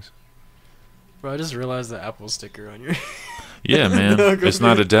songs. Bro, I just realized the Apple sticker on your. yeah, man. It's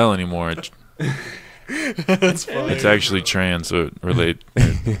not Adele anymore. That's funny. It's actually trans, so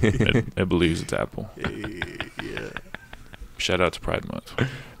it believes it's Apple. Yeah. Shout out to Pride Month.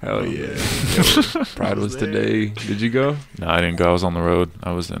 Hell yeah. Pride was today. Did you go? No, I didn't go. I was on the road.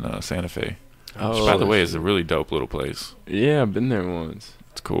 I was in Santa Fe. Oh, Which, by the way, is a really dope little place. Yeah, I've been there once.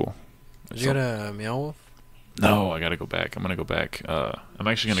 It's cool. Did you go to Meow Wolf? No, I gotta go back. I'm gonna go back. I'm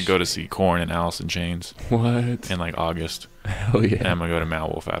actually gonna go to see Korn and Alice in Chains What? in like August, Hell and yeah. I'm gonna go to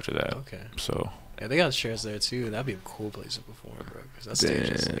Mount Wolf after that. Okay. So Yeah, they got shares there too. That'd be a cool place to perform, bro. Because that stage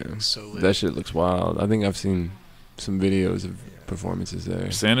is Damn. like so lit. That shit looks wild. I think I've seen some videos of performances there.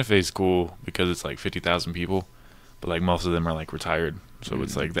 Santa Fe's cool because it's like 50,000 people, but like most of them are like retired. So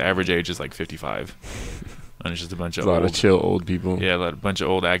it's like the average age is like 55, and it's just a bunch A of lot old, of chill old people. yeah, a bunch of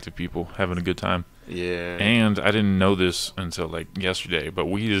old active people having a good time. Yeah. And I didn't know this until like yesterday, but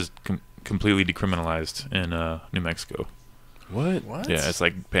weed is completely decriminalized in New Mexico. What? What? Yeah, it's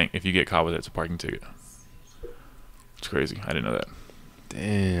like paying, if you get caught with it, it's a parking ticket. It's crazy. I didn't know that.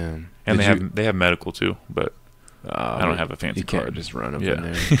 Damn. And Did they have medical too, but I don't but have a fancy You can't card. just run up Yeah. in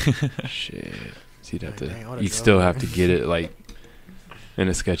there. Shit. So you'd have Dang, I to. would've You'd drove still there. have to get it like in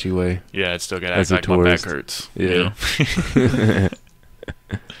a sketchy way. Yeah, it's still got to As act a like my back tourist. hurts. you Yeah. know?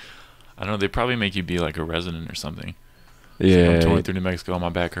 I don't know. They probably make you be like a resident or something. It's like, Yeah. I'm touring through New Mexico. My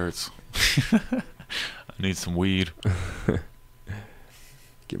back hurts. I need some weed.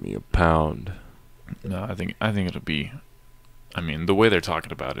 Give me a pound. No, I think it'll be. I mean, the way they're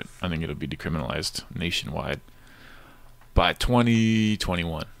talking about it, I think it'll be decriminalized nationwide by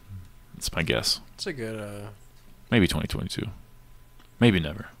 2021. That's my guess. It's a good. Maybe 2022. Maybe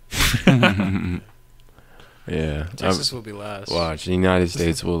never. Yeah. Texas will be last. Watch, the United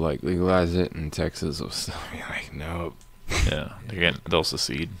States will like legalize it, and Texas will still be like, nope. Yeah, they'll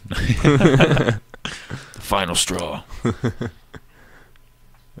secede. The final straw.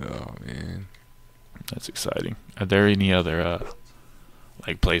 Oh man. That's exciting. Are there any other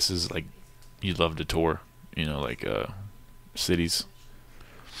like places like you'd love to tour? You know, like cities.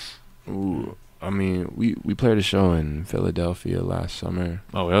 Ooh. I mean, we played a show in Philadelphia last summer.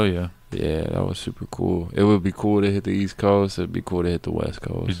 Oh hell yeah. Yeah, that was super cool. It would be cool to hit the East Coast. It'd be cool to hit the West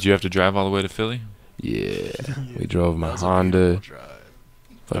Coast. Did you have to drive all the way to Philly? Yeah, we drove my That was a Honda. beautiful drive.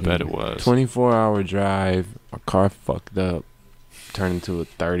 I bet it was. 24-hour drive. My car fucked up. Turned into a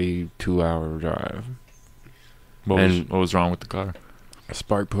 32-hour drive. What was wrong with the car? A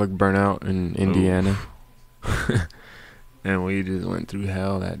spark plug burnout in Indiana. And we just went through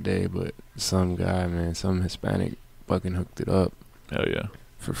hell that day. But some guy, man, some Hispanic fucking hooked it up Hell yeah.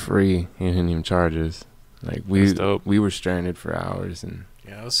 for free. He didn't even charge us. Like, That's dope. we were stranded for hours. And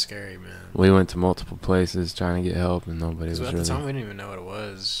Yeah, that was scary, man. we went to multiple places trying to get help. And nobody was So at really... the time, we didn't even know what it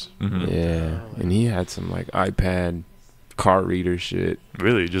was. Mhm. Yeah. And he had some, like, iPad car reader shit.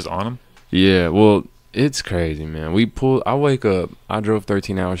 Really? Just on them? Yeah, well, it's crazy, man. I wake up, I drove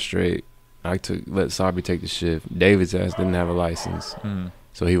 13 hours straight. I let SABII take the shift. David's ass didn't have a license,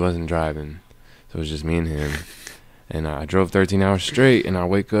 so he wasn't driving. So it was just me and him. And I drove 13 hours straight, and I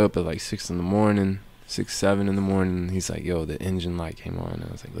wake up at like 6 in the morning, 6, 7 in the morning. He's like, yo, the engine light came on.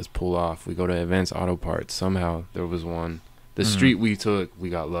 I was like, let's pull off. We go to Advanced Auto Parts. Somehow there was one. The street we took, we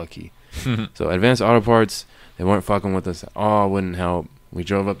got lucky. So Advanced Auto Parts, they weren't fucking with us at all, wouldn't help. We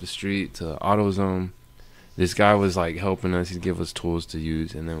drove up the street to AutoZone. This guy was like helping us. He'd give us tools to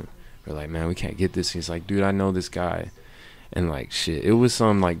use, and then we're like, man, we can't get this. He's like, dude, I know this guy. And like, shit, it was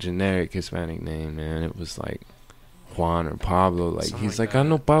some like generic Hispanic name, man. It was like Juan or Pablo. Like, Something he's like like, that. I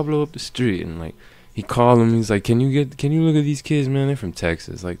know Pablo up the street. And like, he called him. He's like, can you look at these kids, man? They're from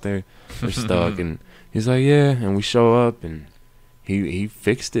Texas. Like, they're stuck. And he's like, yeah. And we show up, and he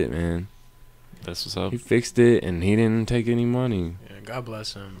fixed it, man. That's what's up. He fixed it, and he didn't take any money. Yeah, God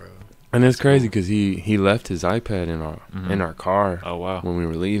bless him, bro. And it's crazy because he left his iPad in our car Oh, wow. when we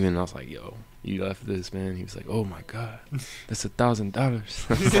were leaving. I was like, yo, you left this, man. He was like, oh my god, that's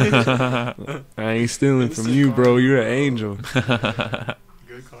 $1,000. I ain't stealing from you, bro. You're an angel. Good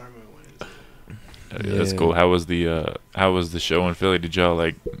karma when it's Yeah, that's cool. How was the show in Philly? Did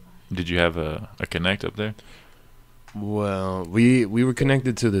you have a connect up there? Well, we were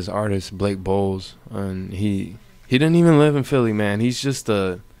connected to this artist, Blake Bowles, and he didn't even live in Philly, man. He's just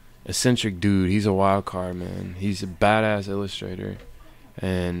a eccentric dude. He's a wild card, man. He's a badass illustrator,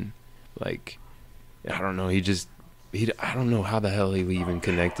 and like, I don't know. I don't know how the hell he even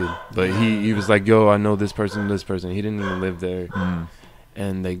connected, but he was like, yo, I know this person. He didn't even live there,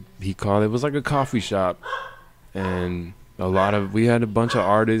 and he called. It was like a coffee shop, and we had a bunch of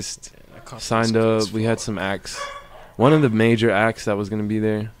artists signed up. We had some acts. One of the major acts that was gonna be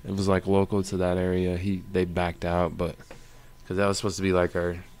there, it was like local to that area. They backed out, but because that was supposed to be like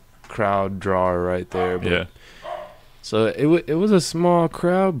our crowd drawer right there. But, Yeah. so it was a small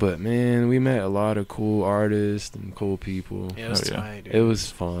crowd, but man, we met a lot of cool artists and cool people. Yeah, it was Oh, yeah. tight, dude. It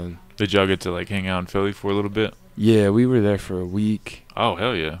was fun. Did y'all get to like hang out in Philly for a little bit? Yeah, we were there for a week, Oh,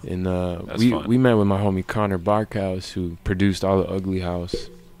 hell yeah. and That's we fun. met with my homie Connor Barkhouse, who produced all the Ugly House,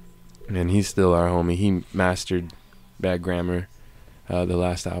 and he's still our homie. He mastered Bad Grammar, the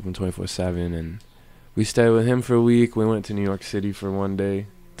last album, 24/7, and we stayed with him for a week. We went to New York City for one day,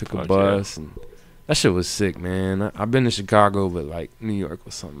 took a Fuck bus, and that shit was sick, man. I've been to Chicago, but like New York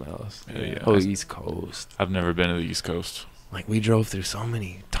was something else. Hell yeah. Oh, East Coast. I've never been to the East Coast. Like, we drove through so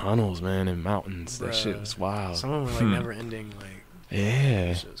many tunnels, man, and mountains. That shit Bruh. was wild. Some of them were like never ending. Like, Yeah.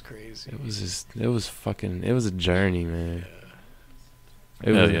 that shit was crazy. It was a journey, man.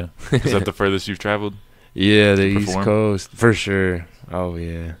 It Hell was, yeah. Is that the furthest you've traveled? Yeah, the to East perform? Coast, for sure. Oh,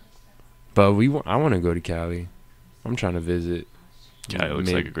 yeah. But I want to go to Cali. I'm trying to visit. Yeah, it looks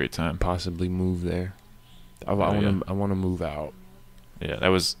Maybe like a great time. possibly move there. I yeah. want to move out. Yeah, that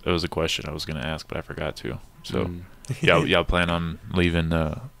was a question I was gonna ask, but I forgot to. So Mm. y'all plan on leaving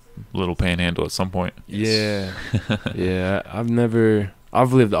Little Panhandle at some point? Yeah. Yeah, I've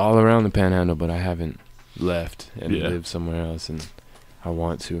lived all around the Panhandle, but I haven't left and Yeah. lived somewhere else, and I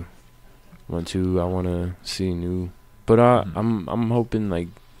want to. I want to see new, but I'm hoping like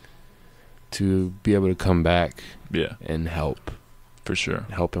to be able to come back Yeah, and help for sure.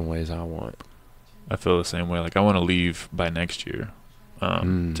 in ways I want. I feel the same way. Like, I want to leave by next year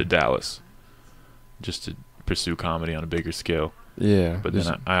to Dallas just to pursue comedy on a bigger scale. Yeah, But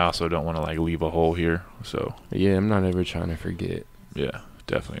then I also don't want to like leave a hole here. So yeah, I'm not ever trying to forget. yeah,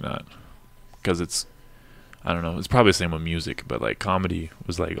 definitely not. Because I don't know, it's probably the same with music, but like comedy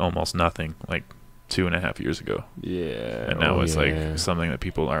was like almost nothing like 2.5 years ago. Yeah, And now it's yeah. like something that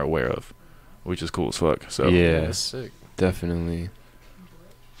people are aware of, which is cool as fuck. So Yeah. That's sick. Definitely,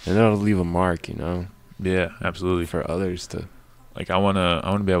 and that'll leave a mark, you know, yeah, absolutely. for others to. Like, I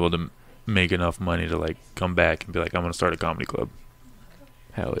wanna be able to make enough money to like come back and be like, I'm gonna start a comedy club,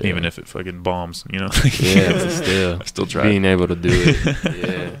 Hell yeah. even if it fucking bombs, you know. Yeah, but still, I still try. being able to do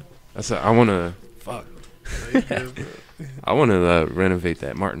it. Yeah. I wanna Fuck. renovate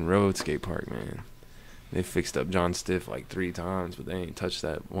that Martin Road skate park, man. They fixed up John Stiff like 3 times, but they ain't touched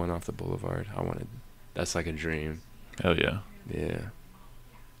that one off the boulevard. That's like a dream. Hell yeah. Yeah.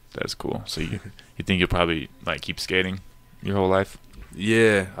 That's cool. So you think you'll probably like keep skating your whole life?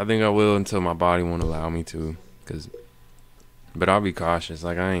 Yeah, I think I will until my body won't allow me to. But I'll be cautious.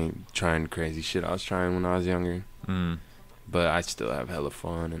 Like, I ain't trying crazy shit I was trying when I was younger. But I still have hella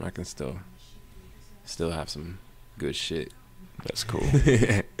fun, and I can still have some good shit. That's cool.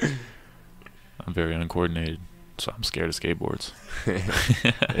 I'm very uncoordinated, so I'm scared of skateboards.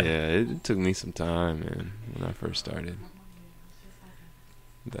 Yeah, it took me some time, man, when I first started.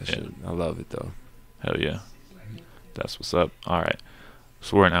 That shit, I love it, though. Hell yeah. That's what's up. All right.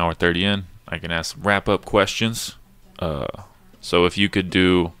 So we're an hour 30 in. I can ask wrap-up questions. So if you could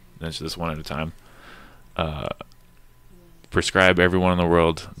do, that's just one at a time, prescribe everyone in the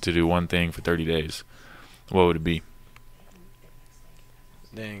world to do one thing for 30 days, what would it be?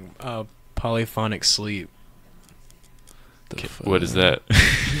 Dang. Polyphonic sleep. What is that?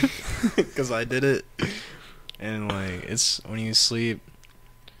 Because I did it. And, like, it's when you sleep,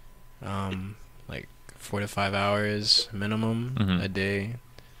 like, 4 to 5 hours minimum a day.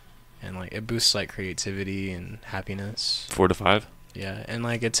 And, like, it boosts, like, creativity and happiness. 4 to 5? Yeah. And,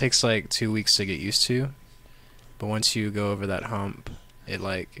 like, it takes, like, 2 weeks to get used to. But once you go over that hump, it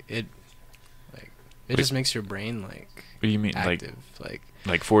just makes your brain, like, What do you mean? active.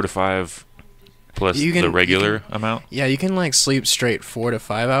 Like 4 to 5 plus You can- the you regular can- amount? Yeah, you can, like, sleep straight 4 to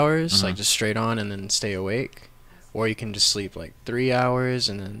 5 hours, like, just straight on and then stay awake. Or you can just sleep, like, 3 hours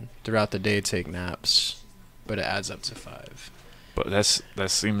and then throughout the day take naps. But it adds up to 5. But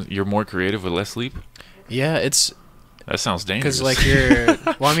that seems you're more creative with less sleep? Yeah, it's That sounds dangerous. because, like, you're...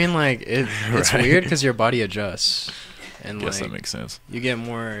 well, I mean, like, it's Right. weird because your body adjusts. And, Guess like, that makes sense. you get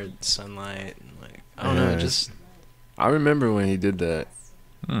more sunlight. And, like, I don't know, Yeah. just... I remember when he did that.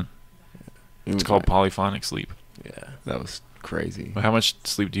 It It's was called like- polyphonic sleep. Yeah. That was crazy. But how much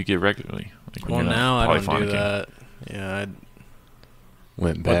sleep do you get regularly? Like when Well, you're not now I don't do polyphonicking? that. Yeah,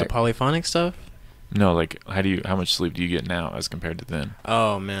 Went What, back. the polyphonic stuff? No, like how much sleep do you get now as compared to then?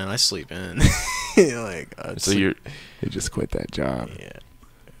 Oh, man, I sleep in. Like, So you're He just quit that job. Yeah.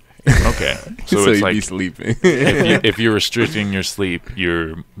 okay. So, So it's he'd like be sleeping. if you're restricting your sleep,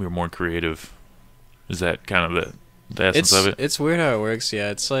 you're more creative. Is that kind of the essence of it? It's weird how it works.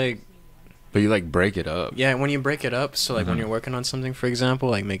 Yeah, it's like, But you like break it up. yeah, when you break it up, so like when Mhm. you're working on something, for example,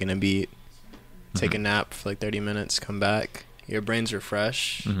 like making a beat, take a Mhm. nap for like 30 minutes, come back, your brains are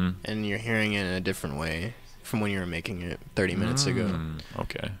fresh, Mhm. and you're hearing it in a different way from when you were making it 30 minutes ago.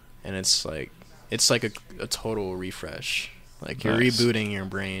 Okay. And it's like a total refresh. Like you're Nice. rebooting your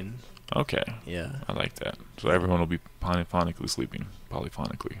brain. Okay. Yeah. I like that. So everyone will be polyphonically sleeping.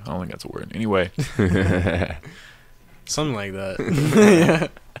 Polyphonically. I don't think that's a word. Anyway. Something like that.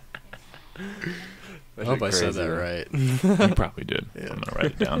 Yeah. I hope I said that right. You probably did. Yeah. I'm gonna write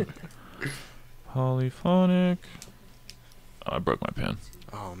it down. Polyphonic. Oh, I broke my pen.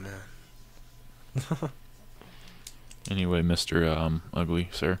 Oh, man. Anyway, Mr. Ugly,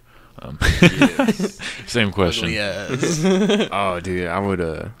 sir. Yes. Same question. Ugly ass. Oh, dude, I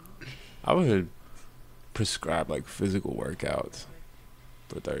would prescribe like physical workouts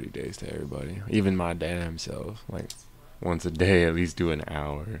for 30 days to everybody, even my damn self. Like once a day, at least do an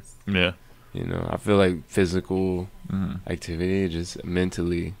hour. Yeah. You know, I feel like physical Mm. activity just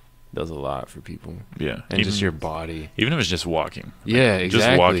mentally does a lot for people, Yeah. and just your body. Even if it's just walking. Yeah, exactly.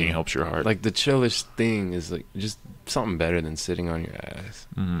 Just walking helps your heart. Like the chillest thing is like just something better than sitting on your ass.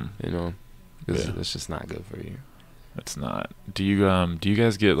 You know, 'cause Yeah. it's just not good for you. It's not. Do you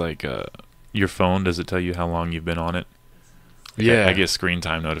guys get like your phone? Does it tell you how long you've been on it? Like, Yeah. I get screen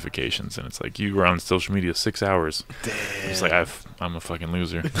time notifications, and it's like you were on social media 6 hours. Damn. It's like I'm a fucking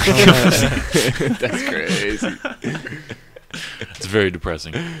loser. That's crazy. It's very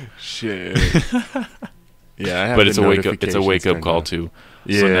depressing. Shit. Yeah, I have But the it's a wake up. It's a notifications wake up turned call on. too.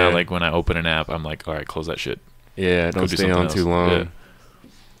 Yeah. So now, like when I open an app, I'm like, all right, close that shit. Yeah, Go don't do stay something on else. too long. Yeah.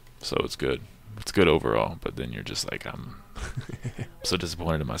 So it's good. It's good overall. But then you're just like, I'm so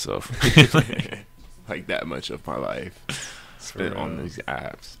disappointed in myself. Like that much of my life spent on real. these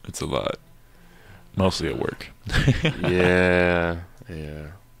apps. It's a lot. Mostly at work. Yeah, yeah.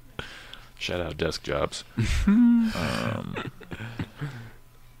 Shout out desk jobs.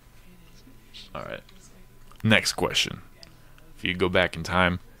 All right. Next question. If you go back in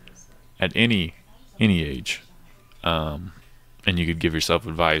time at any age, and you could give yourself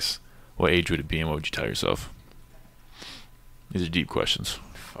advice, what age would it be and what would you tell yourself? These are deep questions.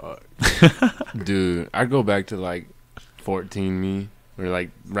 Fuck. Dude, I'd go back to like 14 me or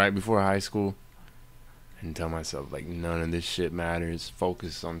like right before high school, and tell myself like none of this shit matters.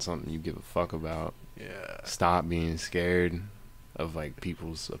 Focus on something you give a fuck about. Yeah. Stop being scared of like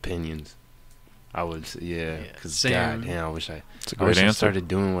people's opinions. I would say, Yeah, because same. God damn, I wish I answer. started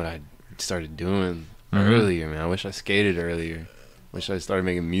doing what I started doing Mhm. earlier, man. I wish I skated earlier. Wish I started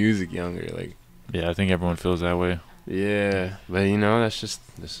making music younger. Like, Yeah, I think everyone feels that way. yeah, but you know, that's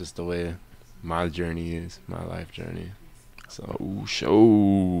just the way my journey is, my life journey. So, Oh,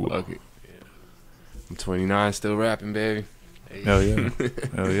 show. fuck it. I'm 29, still rapping, baby. Hell yeah.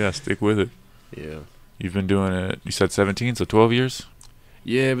 Hell yeah, stick with it. Yeah. You've been doing it, you said 17, so 12 years?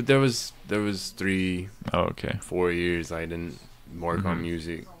 Yeah, but there was 3, Oh, okay. 4 years I didn't work on Mhm.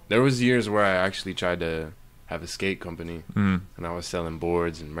 music. There was years where I actually tried to have a skate company, Mm. and I was selling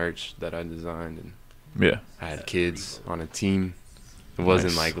boards and merch that I designed, and Yeah. I had kids on a team. It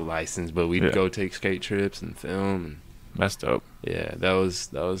wasn't Nice. like licensed, but we'd Yeah. go take skate trips and film, and That's dope. yeah, that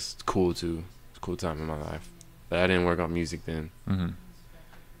was cool too. It's a cool time in my life. But I didn't work on music then. Hmm.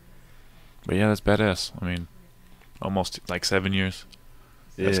 But yeah, that's badass. I mean, almost like 7 years.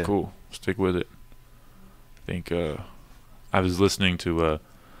 That's Yeah. cool. Stick with it. I think I was listening to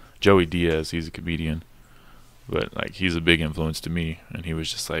Joey Diaz. He's a comedian, but like he's a big influence to me. And he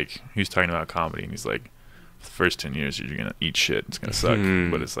was just like, he was talking about comedy, and he's like, the first 10 years you're gonna eat shit. It's gonna suck.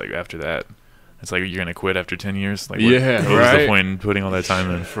 But it's like after that, it's like you're gonna quit after 10 years. Like, Yeah, what was the right. point in putting all that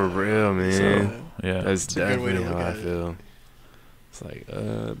time in? For real, man. So yeah, That's It's a good way to definitely how look I at it. feel. It's like,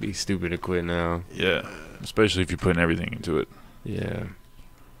 it'd be stupid to quit now. yeah. Especially if you're putting everything into it. Yeah.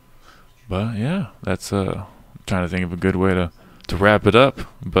 But yeah, that's I'm trying to think of a good way to wrap it up,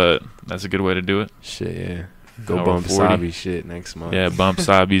 but that's a good way to do it. Shit, yeah. Go Hour bump 40. SABII shit next month. Yeah, bump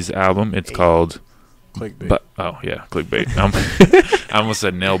Sabi's album. It's called Clickbait. but oh yeah, clickbait. I almost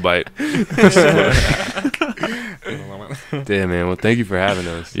said nail bite. Damn, man. Well, thank you for having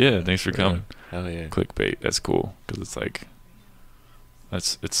us. Yeah, thanks for coming. Hell yeah. Clickbait. That's cool because it's like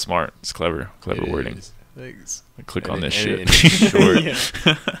it's smart. It's clever It wording. is. Thanks. Like, click And on this and shit. and it's short. Yeah.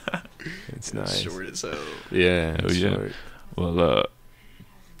 It's nice. Short as hell. Yeah. Hell it's yeah. short. Well,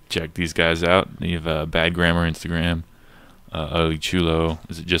 check these guys out. You have Bad Grammar Instagram, UglyChulo.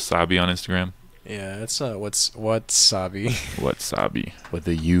 Is it just SABII on Instagram? Yeah, it's what's SABII? What's SABII? With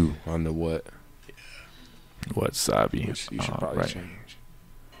the U on the what? What's SABII? Which you should All probably right. change.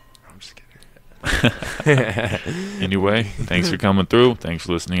 I'm just kidding. Anyway, thanks for coming through. Thanks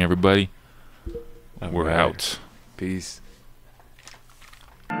for listening, everybody. We're Alright. out. Peace.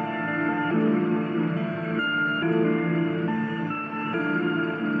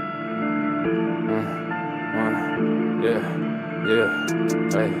 Yeah,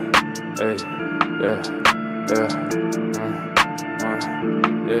 hey, hey, yeah,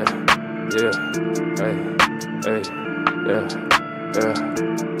 hey,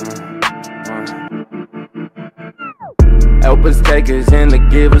 help us, take us, and to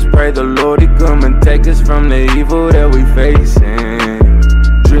give us, pray the Lord, He come and take us from the evil that we facing.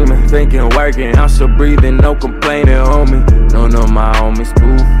 Dreaming, thinking, working, I'm still breathing, no complaining, homie. None of my homies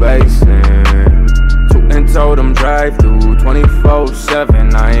facing. And told them drive through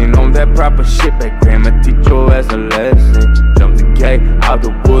 24/7. I ain't on that proper shit, but grandma teach your ass a lesson. Jump the K out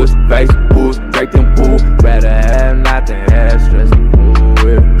the woods, face bulls, break them bull. Rather have not than have stressful.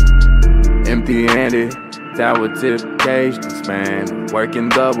 Empty-handed, tower tip, cage to span. Working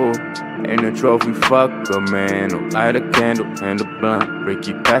double, ain't a trophy, fuck a man. No light a candle and a blunt.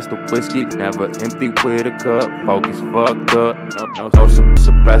 Ricky passed the whiskey, never empty with a cup. Focus fucked up, no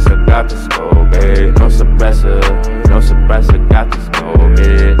suppressor, got the scope, eh. No suppressor, got the scope,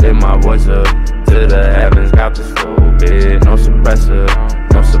 eh. Lift my voice up to the heavens, got the scope, eh. No suppressor,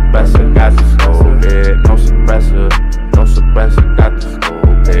 got the scope, eh. No suppressor, got the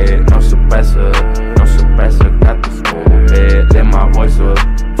scope, eh. No suppressor, got the scope, eh. Lift my voice up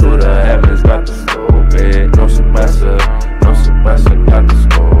to the heavens, got the scope, eh. No suppressor, got the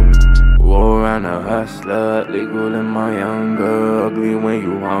scope. War around a hustler, legal in my younger. Ugly when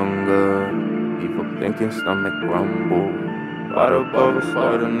you hunger. Evil thinking, stomach rumble. Water bubble,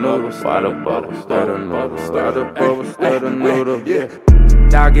 stir the noodle. Water bubble, stir the noodle. Stir the bubble, stir the noodle. Yeah.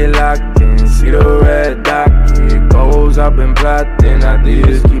 Dog get locked in, see the red dot. It goes up and plotting.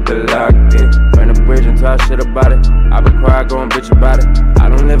 Ideas keep it locked in. Burn the bridge and talk shit about it. I been quiet, going bitch about it. I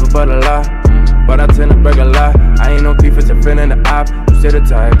don't live but a lie, but I tend to break a lie. I ain't no thief, it's a fin in the op. You sit the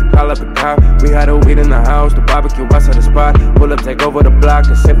type to call up a cop. We had a weed in the house, the barbecue outside the spot. Pull up, take over the block,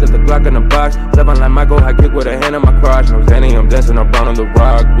 and shift at the Glock in the box. Living like Michael, high kick with a hand in my crotch. No Zanny, I'm dancing around on the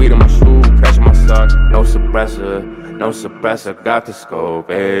rock. Weed in my shoe, cash in my sock. No suppressor, no suppressor, got the scope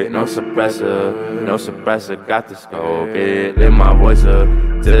it. No suppressor, got the scope it. Lift my voice up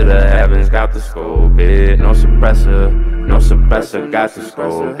to the heavens, got the scope it. No suppressor, got the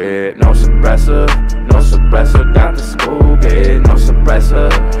scope it. No suppressor, got the scope it. No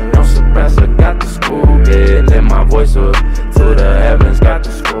suppressor, got the scope it. Lift my voice up to the heavens, got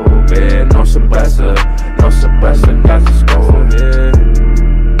the scope it. No suppressor, got the scope it.